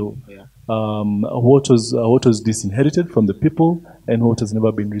reveal what was disinherited from the people and what has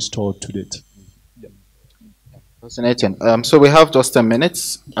never been restored to date. Fascinating. So we have just 10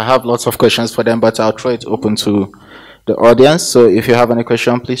 minutes. I have lots of questions for them, but I'll try it open to the audience. So if you have any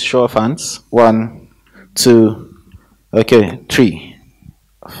question, please show of hands. 1, 2, okay, 3,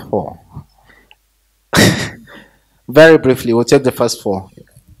 4. Very briefly, we'll take the first 4.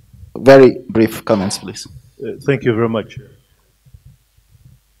 Very brief comments, please. Thank you very much.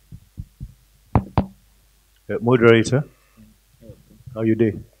 Moderator, how you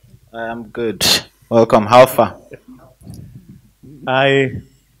doing? I am good. Welcome. How far? I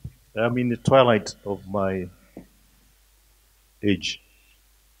am in the twilight of my age.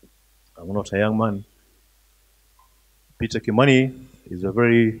 I'm not a young man. Peter Kimani is a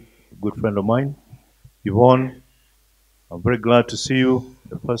very good friend of mine. Yvonne, I'm very glad to see you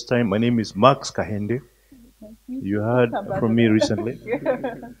the first time. My name is Max Kahende. You heard from me recently.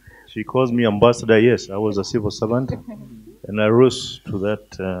 She calls me ambassador. Yes, I was a civil servant, and I rose to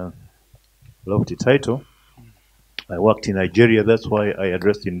that lofty title. I worked in Nigeria. That's why I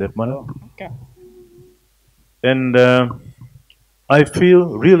addressed in that manner. Okay. And I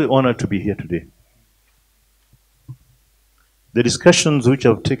feel really honored to be here today. The discussions which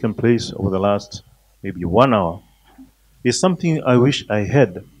have taken place over the last maybe 1 hour is something I wish I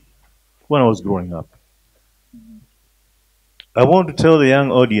had when I was growing up. I want to tell the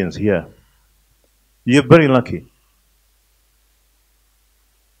young audience here, you're very lucky.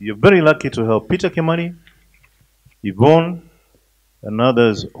 You're very lucky to have Peter Kimani, Yvonne, and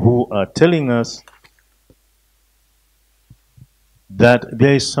others who are telling us that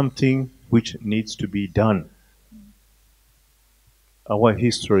there is something which needs to be done. Our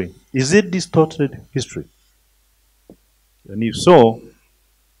history, is it distorted history? And if so,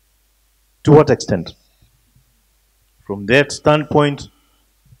 to what extent? From that standpoint,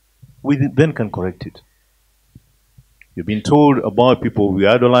 we then can correct it. You've been told about people we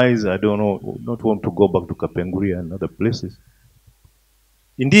idolize. I don't know, not want to go back to Kapenguria and other places.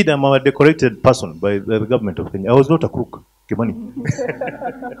 Indeed, I'm a decorated person by the government of Kenya. I was not a crook, Kimani.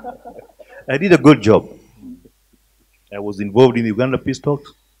 I did a good job. I was involved in the Uganda peace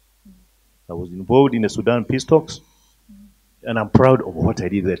talks. I was involved in the Sudan peace talks. And I'm proud of what I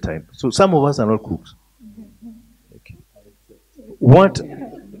did that time. So some of us are not crooks. Okay. What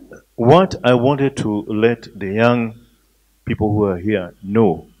I wanted to let the young people who are here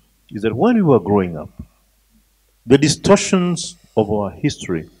know is that when we were growing up, the distortions of our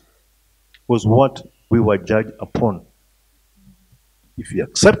history was what we were judged upon. If you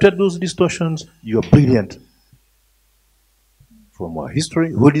accepted those distortions, you are brilliant. From our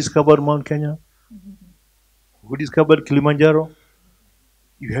history, who discovered Mount Kenya? Who discovered Kilimanjaro?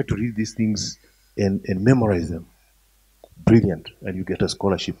 You had to read these things and memorize them. Brilliant. And you get a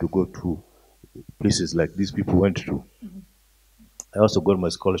scholarship to go to places like these people went to. I also got my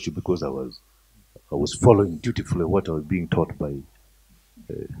scholarship because I was following dutifully what I was being taught by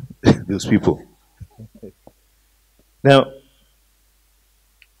those people. Now,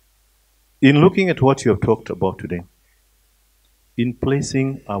 in looking at what you have talked about today, in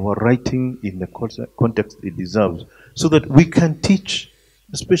placing our writing in the context it deserves, so that we can teach,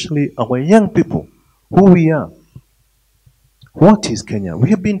 especially our young people, who we are. What is Kenya? We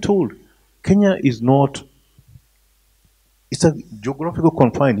have been told Kenya is not, it's a geographical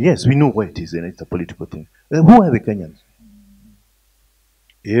confine. Yes, we know where it is, and it's a political thing. Then who are the Kenyans?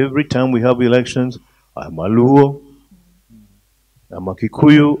 Every time we have elections, I'm a Luo, I'm a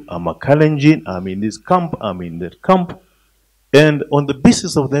Kikuyu, I'm a Kalenjin, I'm in this camp, I'm in that camp. And on the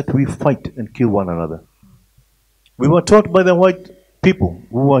basis of that, we fight and kill one another. We were taught by the white people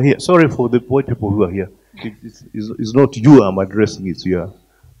who are here. Sorry for the white people who are here. It's not you I'm addressing, it's your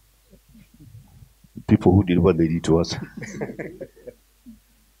people who did what they did to us.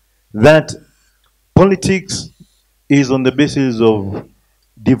 That politics is on the basis of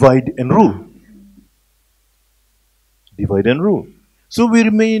divide and rule. Divide and rule. So we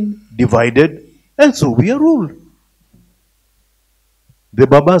remain divided, and so we are ruled. The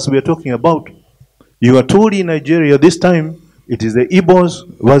Babas we are talking about, you are told in Nigeria this time, it is the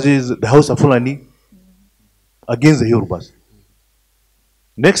Igbos versus the Hausa Fulani against the Yorubas.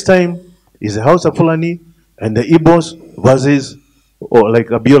 Next time is the Hausa Fulani and the Igbos versus, or like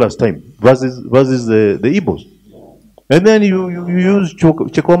Abiola's time, versus the Igbos. And then you use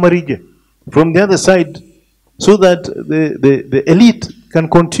Chekwamarije from the other side so that the elite can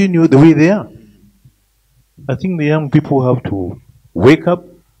continue the way they are. I think the young people have to wake up.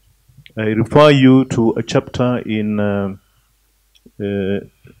 I refer you to a chapter in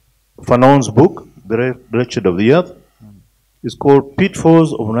Fanon's book, The Wretched of the Earth. It's called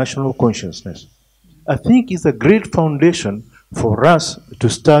Pitfalls of National Consciousness. I think it's a great foundation for us to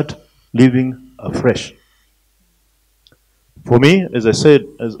start living afresh. For me, as I said,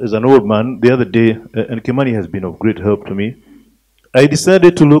 as an old man, the other day, and Kimani has been of great help to me, I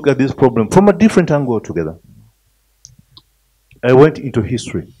decided to look at this problem from a different angle altogether. I went into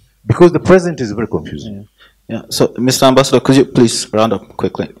history because the present is very confusing. Yeah. So, Mr. Ambassador, could you please round up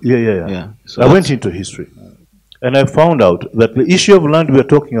quickly? Yeah. So I went into history, and I found out that the issue of land we are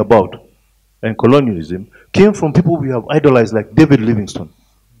talking about and colonialism came from people we have idolized, like David Livingstone.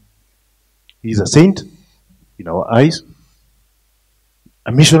 He's a saint in our eyes,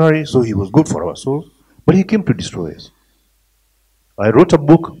 a missionary, so he was good for our souls, but he came to destroy us. I wrote a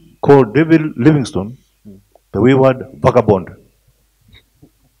book called David Livingstone, The Wayward Vagabond.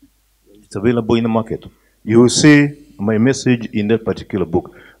 It's available in the market. You will see my message in that particular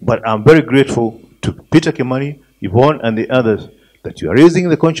book. But I'm very grateful to Peter Kimani, Yvonne, and the others that you are raising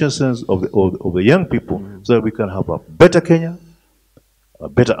the consciousness of the young people so that we can have a better Kenya, a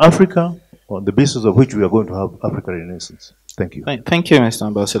better Africa, on the basis of which we are going to have Africa Renaissance. Thank you. Thank you, Mr.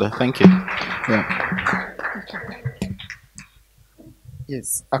 Ambassador. Thank you. Yeah.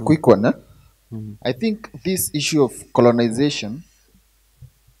 Yes, a quick one. I think this issue of colonization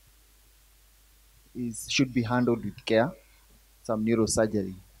should be handled with care, some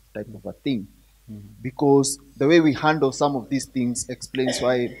neurosurgery type of a thing. Because the way we handle some of these things explains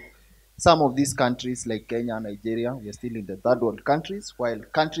why some of these countries like Kenya and Nigeria, we are still in the third world countries, while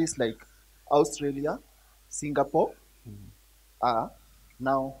countries like Australia, Singapore are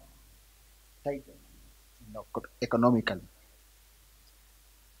now tighter, economically.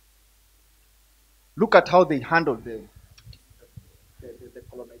 Look at how they handled the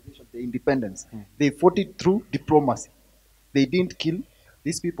colonization, the independence. They fought it through diplomacy. They didn't kill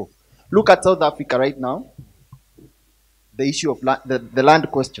these people. Look at South Africa right now, the issue of the land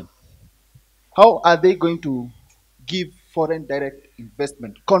question. How are they going to give foreign direct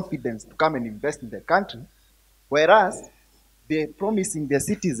investment confidence to come and invest in their country, whereas they're promising their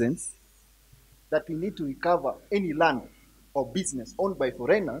citizens that we need to recover any land or business owned by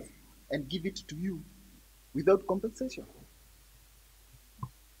foreigners and give it to you without compensation?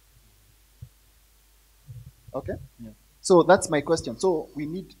 Okay? Yeah. So that's my question. So we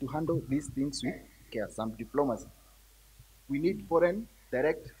need to handle these things with care, some diplomacy. We need foreign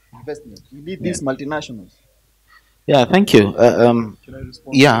direct investment. We need these multinationals. Yeah, thank you. Can I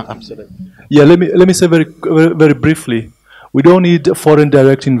respond? Yeah, absolutely. Yeah, let me say very briefly. We don't need foreign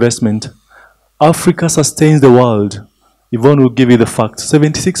direct investment. Africa sustains the world. Yvonne will give you the facts.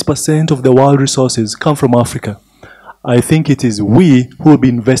 76% of the world resources come from Africa. I think it is we who will be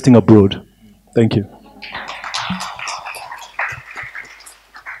investing abroad. Thank you.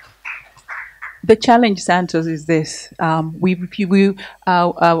 The challenge, Santos, is this. What do you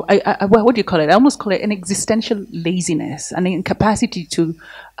call it? I almost call it an existential laziness, an incapacity to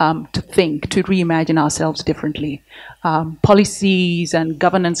think, to reimagine ourselves differently. Policies and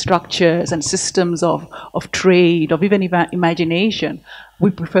governance structures and systems of trade, of even imagination, we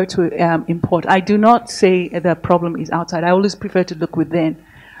prefer to import. I do not say the problem is outside. I always prefer to look within.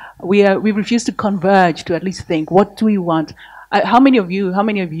 We refuse to converge to at least think, what do we want? How many of you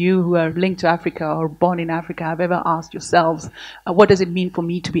who are linked to Africa or born in Africa have ever asked yourselves, what does it mean for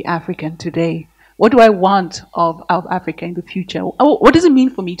me to be African today? What do I want of Africa in the future? What does it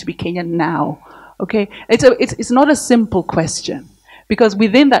mean for me to be Kenyan now? Okay, it's not a simple question, because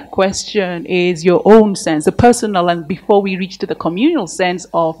within that question is your own sense, the personal, and before we reach to the communal sense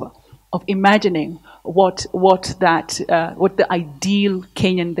of imagining what the ideal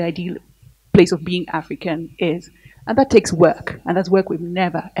Kenyan, the ideal place of being African is. And that takes work, and that's work we've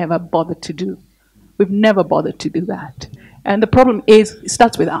never, ever bothered to do. We've never bothered to do that. And the problem is, it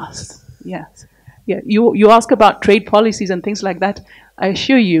starts with us. Yes. Yeah. You ask about trade policies and things like that. I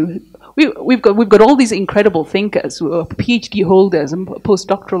assure you, we've got all these incredible thinkers, who are PhD holders and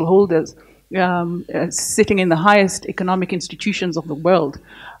postdoctoral holders, sitting in the highest economic institutions of the world,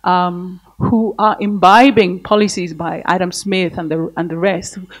 who are imbibing policies by Adam Smith and the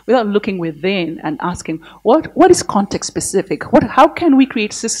rest, without looking within and asking, what is context specific? How can we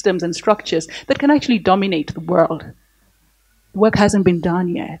create systems and structures that can actually dominate the world? The work hasn't been done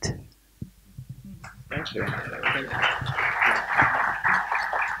yet. Thank you.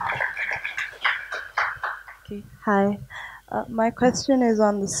 Okay. Hi. My question is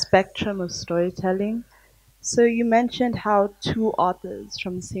on the spectrum of storytelling. So you mentioned how two authors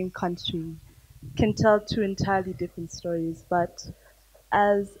from the same country can tell two entirely different stories, but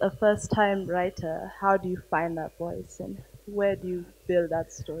as a first-time writer, how do you find that voice, and where do you build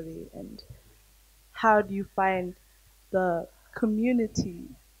that story, and how do you find the community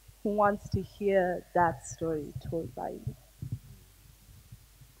who wants to hear that story told by you?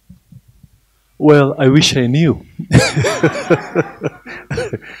 Well, I wish I knew.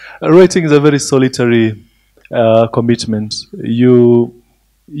 Writing is a very solitary commitment. You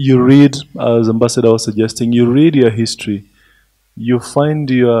read, as Ambassador was suggesting, you read your history. You find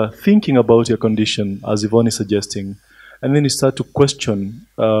you're thinking about your condition, as Yvonne is suggesting, and then you start to question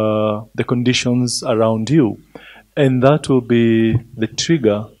the conditions around you. And that will be the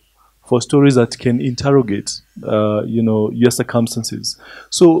trigger for stories that can interrogate, your circumstances.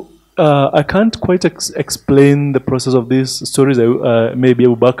 So I can't quite explain the process of these stories. Maybe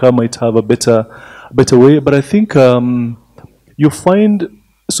Abubakar might have a better way, but I think you find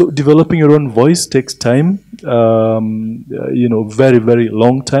So developing your own voice takes time, very, very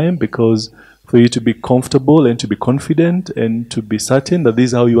long time, because for you to be comfortable and to be confident and to be certain that this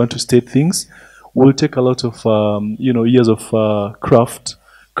is how you want to state things will take a lot of, years of craft.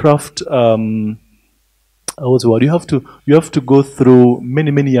 What's the word? You have to go through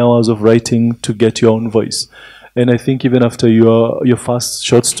many, many hours of writing to get your own voice. And I think even after your first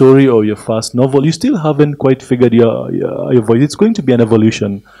short story or your first novel, you still haven't quite figured your voice. It's going to be an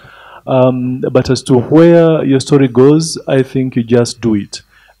evolution. But as to where your story goes, I think you just do it,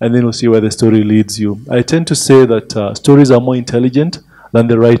 and then we'll see where the story leads you. I tend to say that stories are more intelligent than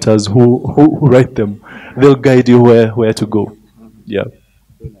the writers who write them. They'll guide you where to go. Yeah.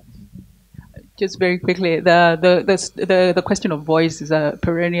 Just very quickly, the question of voice is a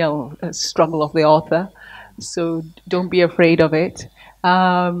perennial struggle of the author, so don't be afraid of it.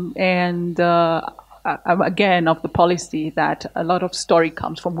 I'm again of the policy that a lot of story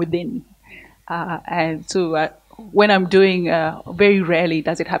comes from within, and so when I'm doing, very rarely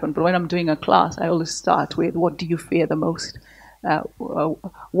does it happen, but when I'm doing a class, I always start with, what do you fear the most?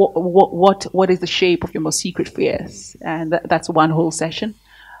 What is the shape of your most secret fears? And that's one whole session.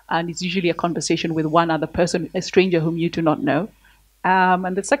 And it's usually a conversation with one other person, a stranger whom you do not know.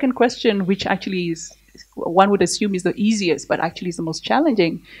 And the second question, which actually is, one would assume is the easiest, but actually is the most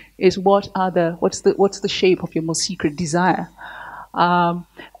challenging, is what's the shape of your most secret desire?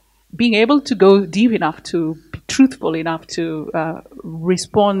 Being able to go deep enough to be truthful enough to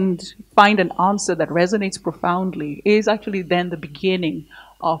respond, find an answer that resonates profoundly, is actually then the beginning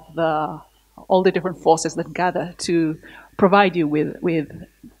of all the different forces that gather to provide you with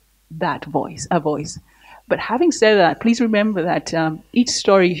that voice, a voice. But having said that, please remember that each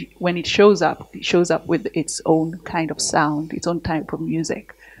story, when it shows up with its own kind of sound, its own type of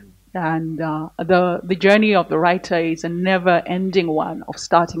music. And the journey of the writer is a never-ending one of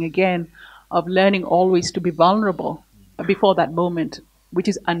starting again, of learning always to be vulnerable before that moment, which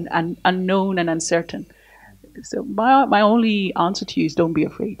is unknown and uncertain. So my only answer to you is, don't be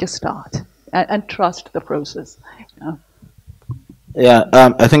afraid, just start and trust the process. Yeah,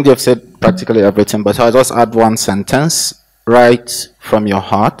 I think you've said practically everything, but I'll just add one sentence. Write from your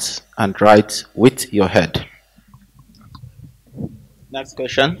heart and write with your head. Next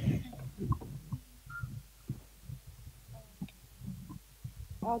question.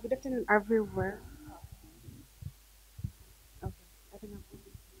 Good afternoon, everywhere. Okay, I think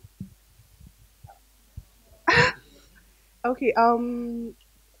okay.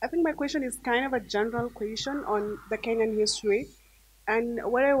 I think my question is kind of a general question on the Kenyan history, and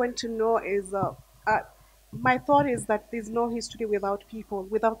what I want to know is, my thought is that there's no history without people,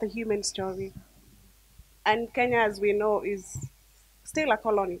 without the human story, and Kenya, as we know, is still a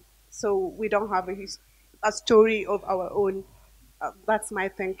colony, so we don't have a story of our own. That's my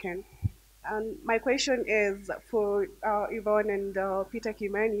thinking. And my question is for Yvonne and Peter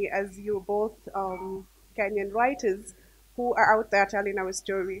Kimani, as you both Kenyan writers who are out there telling our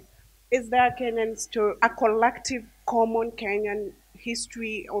story. Is there a Kenyan story, a collective, common Kenyan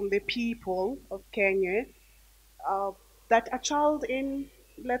history on the people of Kenya, that a child in,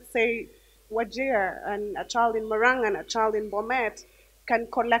 let's say, Wajir, and a child in Marang, and a child in Bomet can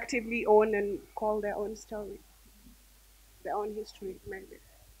collectively own and call their own story, their own history, maybe?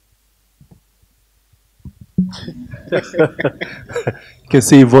 You can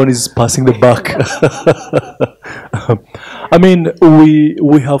see Yvonne is passing the buck. I mean,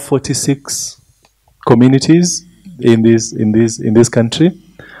 we have 46 communities in this country,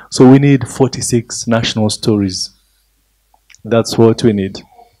 so we need 46 national stories. That's what we need.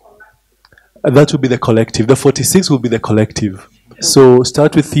 That will be the collective. The 46 will be the collective. So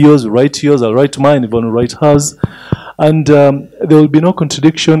start with yours, write yours, I'll write mine, Yvonne will write hers. And there will be no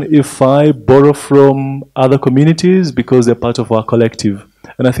contradiction if I borrow from other communities because they're part of our collective.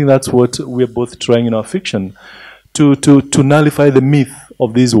 And I think that's what we're both trying in our fiction, to nullify the myth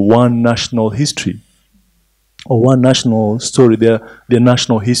of this one national history or one national story, their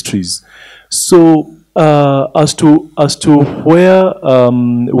national histories. So as to where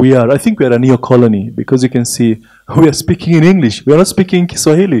we are, I think we are a neo-colony because you can see we are speaking in English. We are not speaking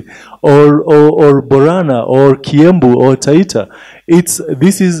Kiswahili or Borana or Kiembu or Taita.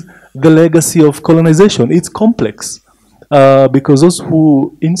 This is the legacy of colonization. It's complex because those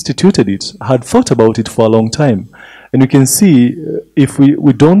who instituted it had thought about it for a long time. And you can see if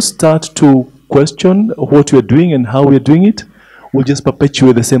we don't start to question what we're doing and how we're doing it, we'll just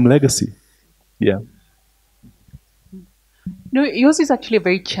perpetuate the same legacy. Yeah. No, yours is actually a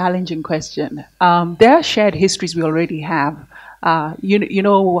very challenging question. There are shared histories we already have. You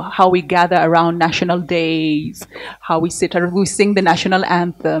know how we gather around national days, how we sit, we sing the national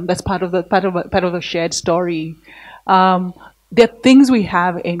anthem. That's part of the shared story. There are things we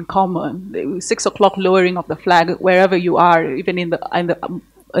have in common. The 6 o'clock lowering of the flag, wherever you are, even in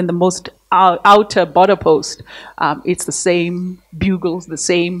the most outer border post, it's the same bugles,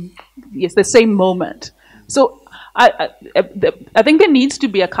 it's the same moment. So I think there needs to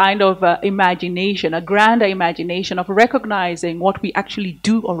be a kind of imagination, a grander imagination of recognizing what we actually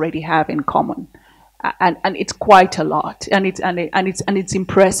do already have in common, and it's quite a lot, and it's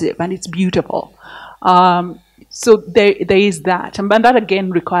impressive and it's beautiful. So there is that, and that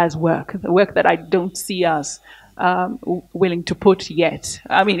again requires work, the work that I don't see us willing to put yet.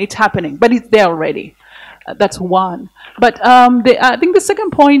 I mean, it's happening, but it's there already. That's one. But I think the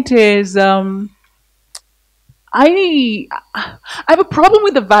second point is I have a problem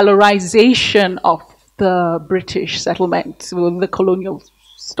with the valorization of the British settlement, the colonial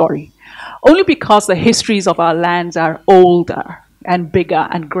story, only because the histories of our lands are older and bigger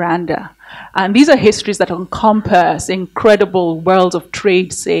and grander. And these are histories that encompass incredible worlds of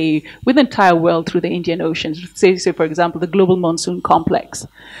trade, say, with the entire world through the Indian Ocean, say for example, the global monsoon complex.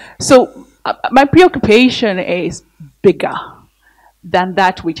 So my preoccupation is bigger than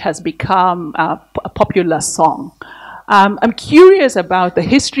that which has become a popular song. I'm curious about the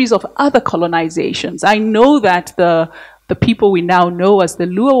histories of other colonizations. I know that the people we now know as the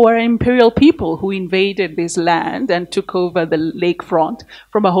Luo were imperial people who invaded this land and took over the lakefront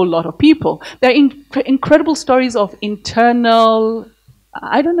from a whole lot of people. There are incredible stories of internal,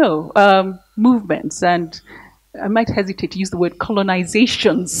 I don't know, movements, and I might hesitate to use the word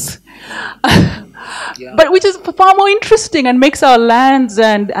colonizations, yeah. But which is far more interesting and makes our lands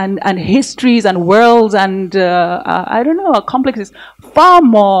and histories and worlds and I don't know, our complexes far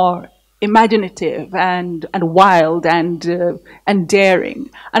more imaginative and wild and daring.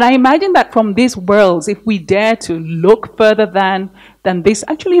 And I imagine that from these worlds, if we dare to look further than this,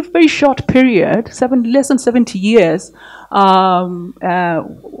 actually a very short period, less than 70 years, I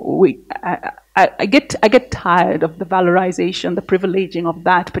get tired of the valorization, the privileging of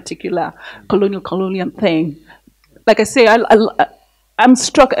that particular colonial thing. Like I say, I'm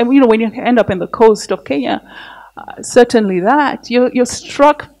struck. You know, when you end up in the coast of Kenya, certainly that you're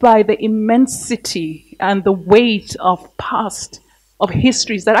struck by the immensity and the weight of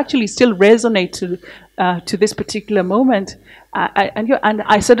histories that actually still resonate to this particular moment. And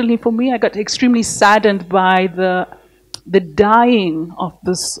I certainly, for me, I got extremely saddened by the dying of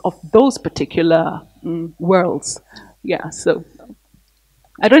those particular worlds. Yeah, so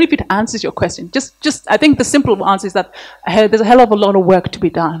I don't know if it answers your question. Just I think the simple answer is that there's a hell of a lot of work to be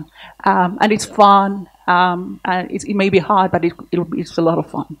done, and it's fun. And it may be hard, but it's a lot of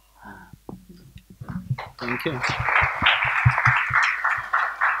fun. Thank you.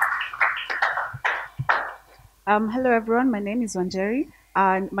 Hello, everyone. My name is Wanjeri.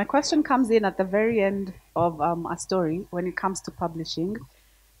 And my question comes in at the very end of a story when it comes to publishing.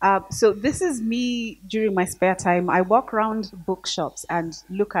 So this is me during my spare time. I walk around bookshops and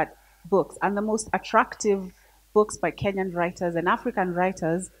look at books. And the most attractive books by Kenyan writers and African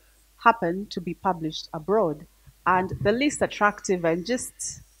writers happen to be published abroad. And the least attractive and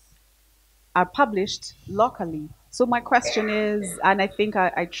just are published locally. So my question is, and I think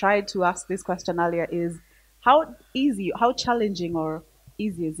I tried to ask this question earlier, is how challenging or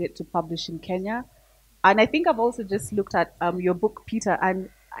easy is it to publish in Kenya? And I think I've also just looked at your book, Peter, and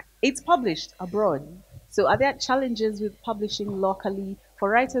it's published abroad. So are there challenges with publishing locally for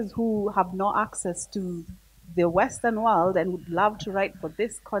writers who have no access to the Western world and would love to write for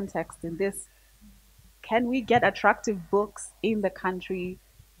this context in this? Can we get attractive books in the country?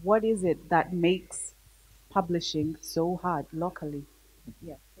 What is it that makes publishing so hard locally?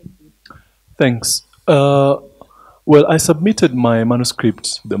 Yeah, thank you. Thanks. Well, I submitted my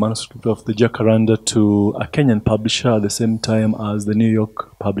manuscript, the manuscript of the Jacaranda, to a Kenyan publisher at the same time as the New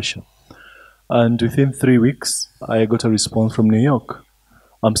York publisher. And within 3 weeks, I got a response from New York.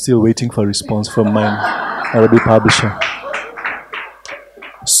 I'm still waiting for a response from my Nairobi publisher.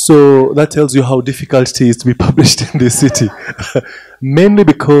 So that tells you how difficult it is to be published in this city. Mainly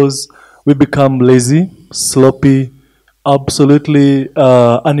because we become lazy, sloppy, absolutely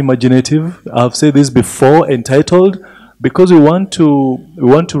unimaginative. I've said this before, entitled, because we want to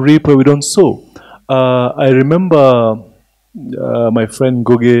reap where we don't sow. I remember my friend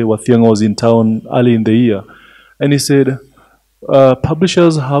Goge Wathianga was in town early in the year, and he said,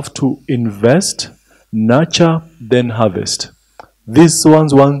 publishers have to invest, nurture, then harvest. These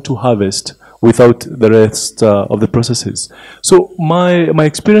ones want to harvest without the rest of the processes. So my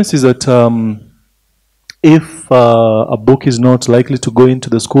experience is that if a book is not likely to go into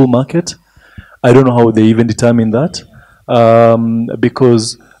the school market. I don't know how they even determine that,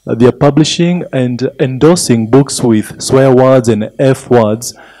 because they are publishing and endorsing books with swear words and F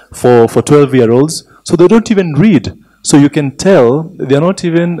words for 12-year-olds, so they don't even read. So you can tell they are not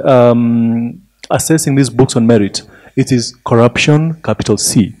even assessing these books on merit. It is corruption, capital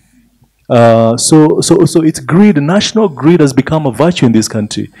C. So it's greed. National greed has become a virtue in this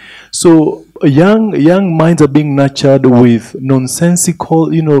country. So young minds are being nurtured with nonsensical,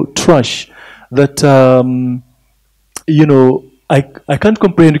 trash that I can't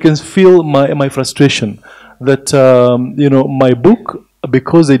comprehend. You can feel my frustration that my book,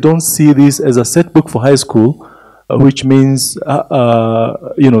 because they don't see this as a set book for high school, which means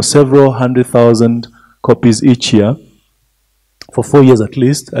several 100,000 copies each year for 4 years at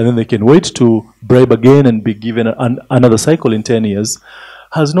least, and then they can wait to bribe again and be given another cycle in 10 years,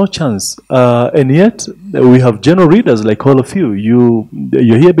 has no chance. And yet, we have general readers like all of you. You're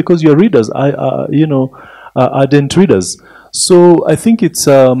here because you're readers, ardent readers. So I think it's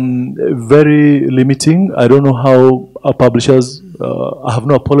very limiting. I don't know how our publishers, I have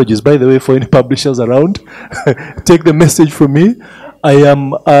no apologies, by the way, for any publishers around. Take the message from me.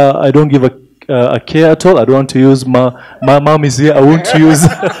 I don't give a care at all. I don't want to use my mom is here. I won't use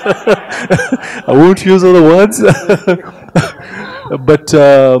I won't use other words. But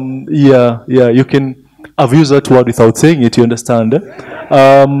you can. I've used that word without saying it. You understand?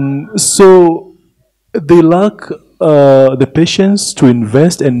 So they lack the patience to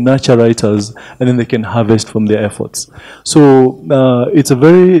invest and nurture writers, and then they can harvest from their efforts. So it's a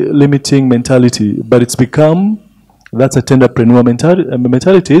very limiting mentality, but it's become. That's a tenderpreneur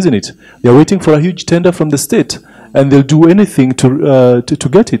mentality, isn't it? They're waiting for a huge tender from the state, and they'll do anything to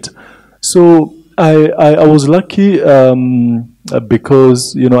get it. So I was lucky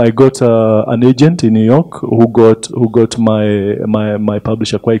because I got an agent in New York who got my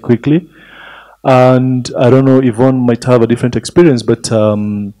publisher quite quickly, and I don't know, Yvonne might have a different experience, but I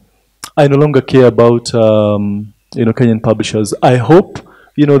no longer care about Kenyan publishers. I hope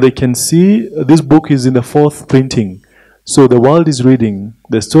they can see this book is in the 4th printing. So the world is reading.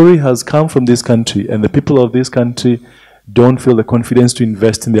 The story has come from this country, and the people of this country don't feel the confidence to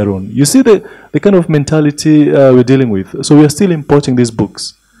invest in their own. You see the kind of mentality we're dealing with. So we are still importing these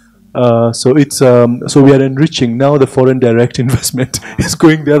books. So we are enriching. Now the foreign direct investment is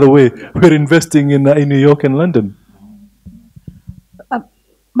going the other way. We're investing in New York and London.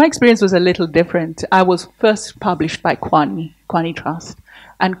 My experience was a little different. I was first published by Kwani Trust.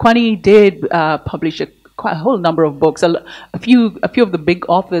 And Kwani did publish quite a whole number of books. A few of the big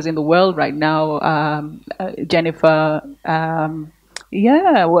authors in the world right now, Jennifer,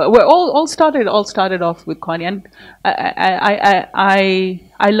 we're all started off with Kwani, and I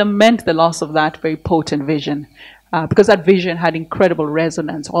lament the loss of that very potent vision. Because that vision had incredible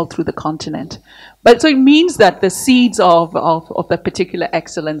resonance all through the continent. But so it means that the seeds of that particular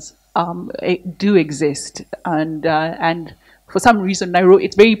excellence do exist, and for some reason,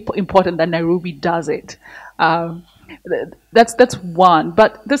 it's very important that Nairobi does it. That's one.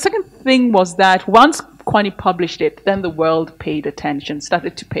 But the second thing was that once Kwani published it, then the world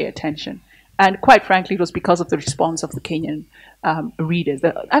started to pay attention. And quite frankly, it was because of the response of the Kenyan readers,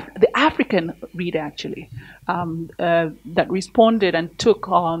 the African reader actually, that responded and took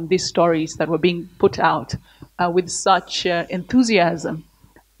on these stories that were being put out with such enthusiasm.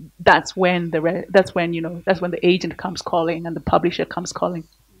 That's when the agent comes calling and the publisher comes calling.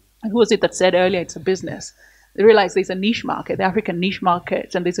 And who was it that said earlier it's a business? They realize there's a niche market, the African niche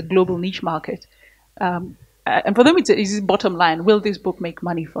market, and there's a global niche market. And for them, it's bottom line. Will this book make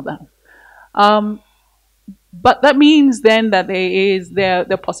money for them? But that means then that there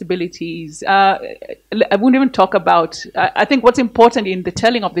are possibilities. I wouldn't even talk about. I think what's important in the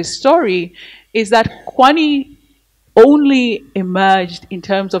telling of this story is that Kwani only emerged in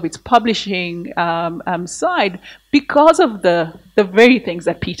terms of its publishing side because of the very things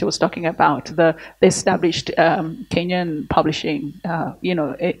that Peter was talking about, the established Kenyan publishing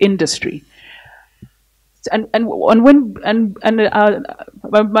industry. And my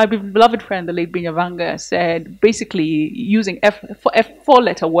beloved friend, the late Binyavanga, said basically using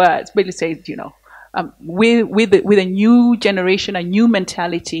four-letter words, basically says, with a new generation, a new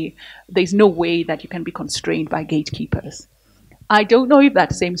mentality, there's no way that you can be constrained by gatekeepers. I don't know if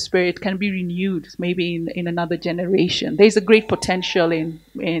that same spirit can be renewed, maybe in another generation. There's a great potential in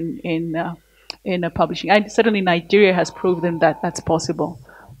publishing. Certainly, Nigeria has proven that that's possible.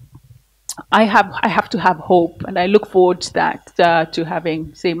 I have to have hope, and I look forward to that, to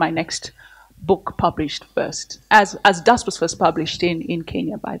having, say, my next book published first, as Dust was first published in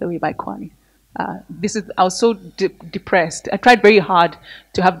Kenya, by the way, by Kwani. I was so depressed. I tried very hard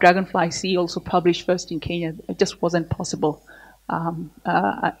to have Dragonfly Sea also published first in Kenya. It just wasn't possible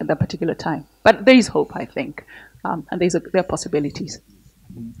at that particular time. But there is hope, I think, and there are possibilities.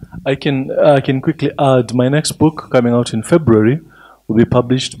 I can quickly add my next book coming out in February will be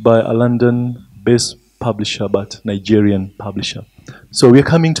published by a London-based publisher but Nigerian publisher. So we're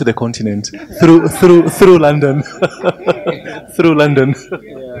coming to the continent through London. Through London.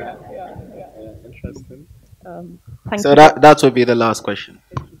 Interesting. Thank So you. that would be the last question.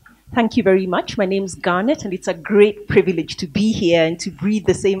 Thank you very much. My name's Garnet, and it's a great privilege to be here and to breathe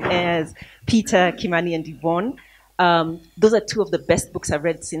the same air as Peter, Kimani, and Yvonne. Those are two of the best books I've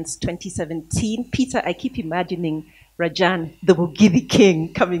read since 2017. Peter, I keep imagining Rajan, the Mugithi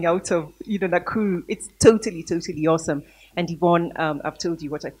King, coming out of Nakuru. It's totally, totally awesome. And Yvonne, I've told you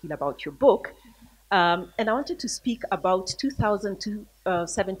what I feel about your book. And I wanted to speak about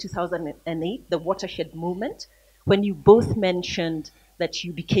 2007, 2008, the watershed moment, when you both mentioned that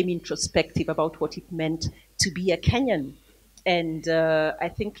you became introspective about what it meant to be a Kenyan. And I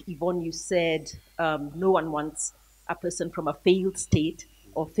think, Yvonne, you said no one wants a person from a failed state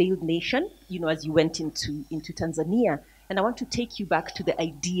or failed nation, as you went into Tanzania. And I want to take you back to the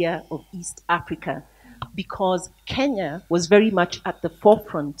idea of East Africa, because Kenya was very much at the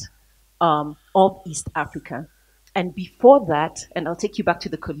forefront of East Africa. And before that, and I'll take you back to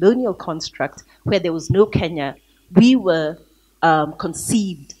the colonial construct, where there was no Kenya, we were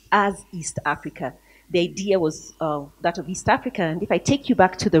conceived as East Africa. The idea was that of East Africa. And if I take you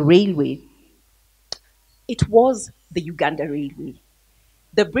back to the railway, it was the Uganda Railway.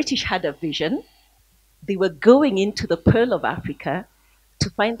 The British had a vision. They were going into the Pearl of Africa to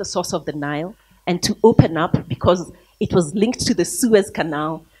find the source of the Nile and to open up, because it was linked to the Suez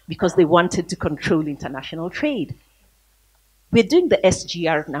Canal, because they wanted to control international trade. We're doing the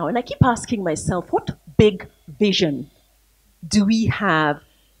SGR now, and I keep asking myself, what big vision do we have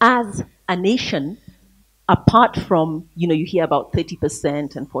as a nation, apart from, you hear about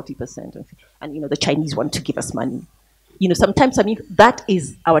 30% and 40%, and the Chinese want to give us money. Sometimes, that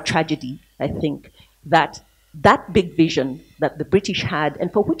is our tragedy, I think, that big vision that the British had,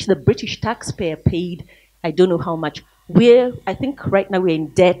 and for which the British taxpayer paid, I don't know how much. I think right now we're in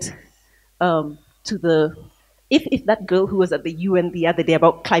debt to the, if that girl who was at the UN the other day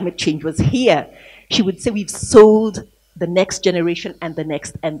about climate change was here, she would say we've sold the next generation and the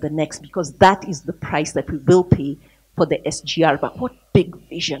next and the next, because that is the price that we will pay for the SGR. But what big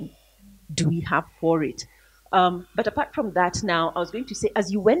vision do we have for it? But apart from that now, I was going to say,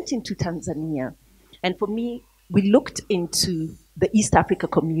 as you went into Tanzania, and for me, we looked into the East Africa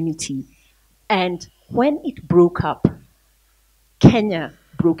community, and when it broke up, Kenya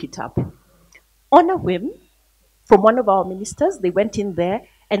broke it up. On a whim, from one of our ministers, they went in there,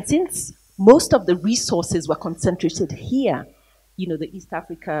 and since most of the resources were concentrated here, the East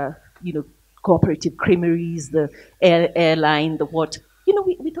Africa, cooperative creameries, the airline, the what,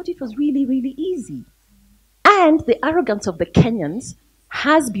 we thought it was really, really easy. And the arrogance of the Kenyans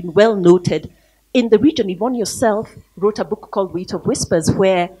has been well noted in the region. Yvonne yourself wrote a book called Weight of Whispers,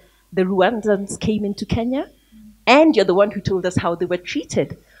 where the Rwandans came into Kenya, and you're the one who told us how they were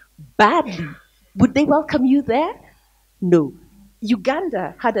treated badly. Would they welcome you there? No.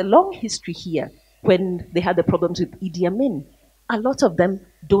 Uganda had a long history here when they had the problems with Idi Amin. A lot of them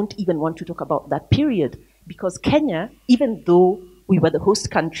don't even want to talk about that period, because Kenya, even though we were the host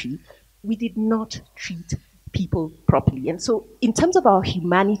country, we did not treat people properly. And so in terms of our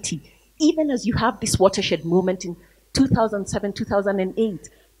humanity, even as you have this watershed moment in 2007, 2008,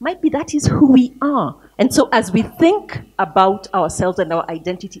 might be that is who we are. And so as we think about ourselves and our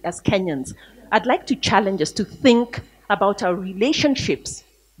identity as Kenyans, I'd like to challenge us to think about our relationships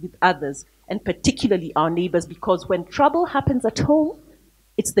with others, and particularly our neighbors, because when trouble happens at home,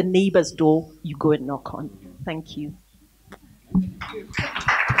 it's the neighbor's door you go and knock on. Thank you.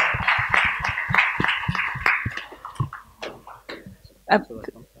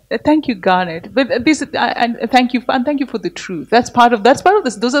 Thank you, Garnet. But this, and thank you for the truth. That's part of this.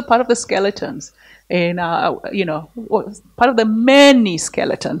 Those are part of the skeletons, in part of the many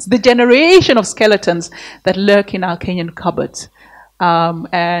skeletons, the generation of skeletons that lurk in our Kenyan cupboards,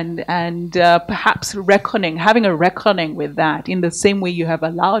 and perhaps having a reckoning with that in the same way you have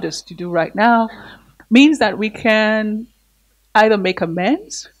allowed us to do right now, means that we can either make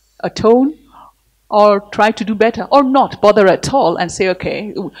amends, atone, or try to do better, or not bother at all and say,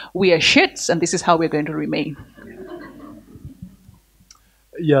 okay, we are shits and this is how we're going to remain.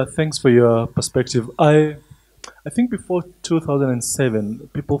 Yeah, thanks for your perspective. I think before 2007,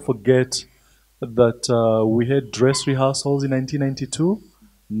 people forget that we had dress rehearsals in 1992.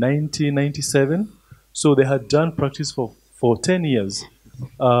 1997. So they had done practice for 10 years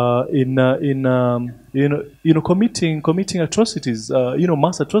committing atrocities,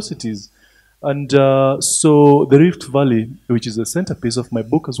 mass atrocities. And so the Rift Valley, which is the centerpiece of my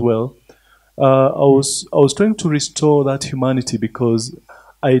book as well, I was trying to restore that humanity because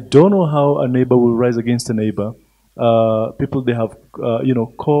I don't know how a neighbor will rise against a neighbor. People they have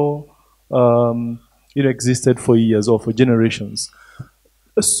existed for years or for generations.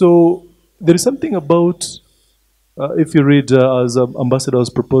 So there is something about if you read as ambassador was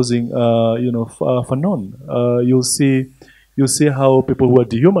proposing, Fanon, you'll see how people who are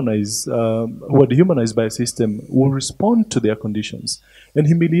dehumanized by a system will respond to their conditions, and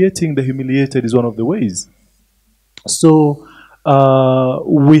humiliating the humiliated is one of the ways. So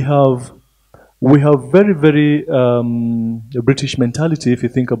we have very very British mentality if you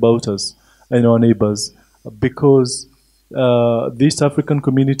think about us and our neighbors, because the East African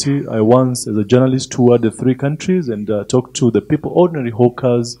community, I once, as a journalist, toured the three countries and talked to the people, ordinary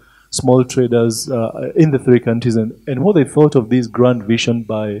hawkers, small traders in the three countries, and what they thought of this grand vision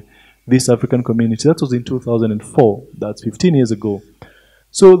by this African community. That was in 2004. That's 15 years ago.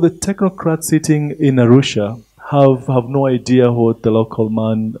 So the technocrats sitting in Arusha have no idea what the local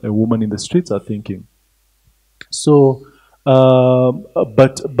man and woman in the streets are thinking. So,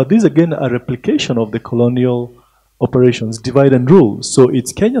 but these again are replication of the colonial operations, divide and rule. So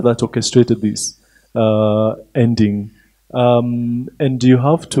it's Kenya that orchestrated this ending, and you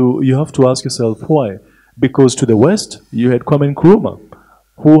have to ask yourself why. Because to the west you had Kwame Nkrumah,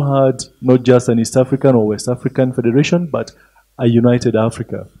 who had not just an East African or West African federation, but a united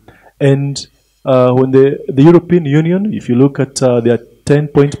Africa. And when the European Union, if you look at their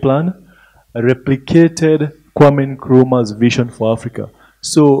 10-point plan, replicated Kwame Nkrumah's vision for Africa.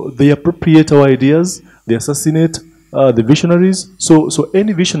 So they appropriate our ideas, they assassinate the visionaries. So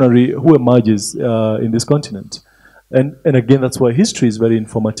any visionary who emerges in this continent, and again, that's why history is very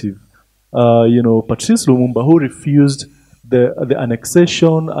informative. Patrice Lumumba, who refused the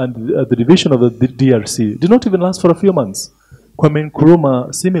annexation and the division of the DRC, did not even last for a few months. Kwame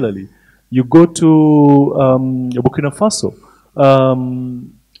Nkrumah, similarly. You go to Burkina Faso,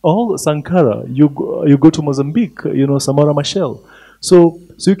 all Sankara. You go to Mozambique, Samora Machel. So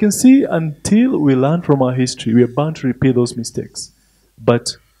you can see, until we learn from our history, we are bound to repeat those mistakes.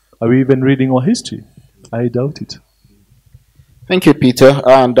 But are we even reading our history? I doubt it. Thank you, Peter.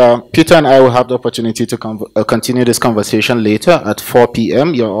 And Peter and I will have the opportunity to continue this conversation later at 4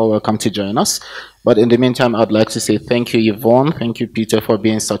 p.m. You're all welcome to join us. But in the meantime, I'd like to say thank you, Yvonne. Thank you, Peter, for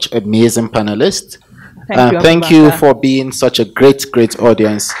being such amazing panelists. Thank you for being such a great, great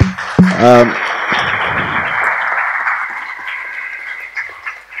audience.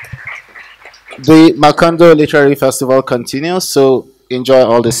 The Macondo Literary Festival continues, so enjoy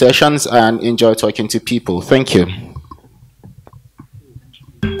all the sessions and enjoy talking to people. Thank you.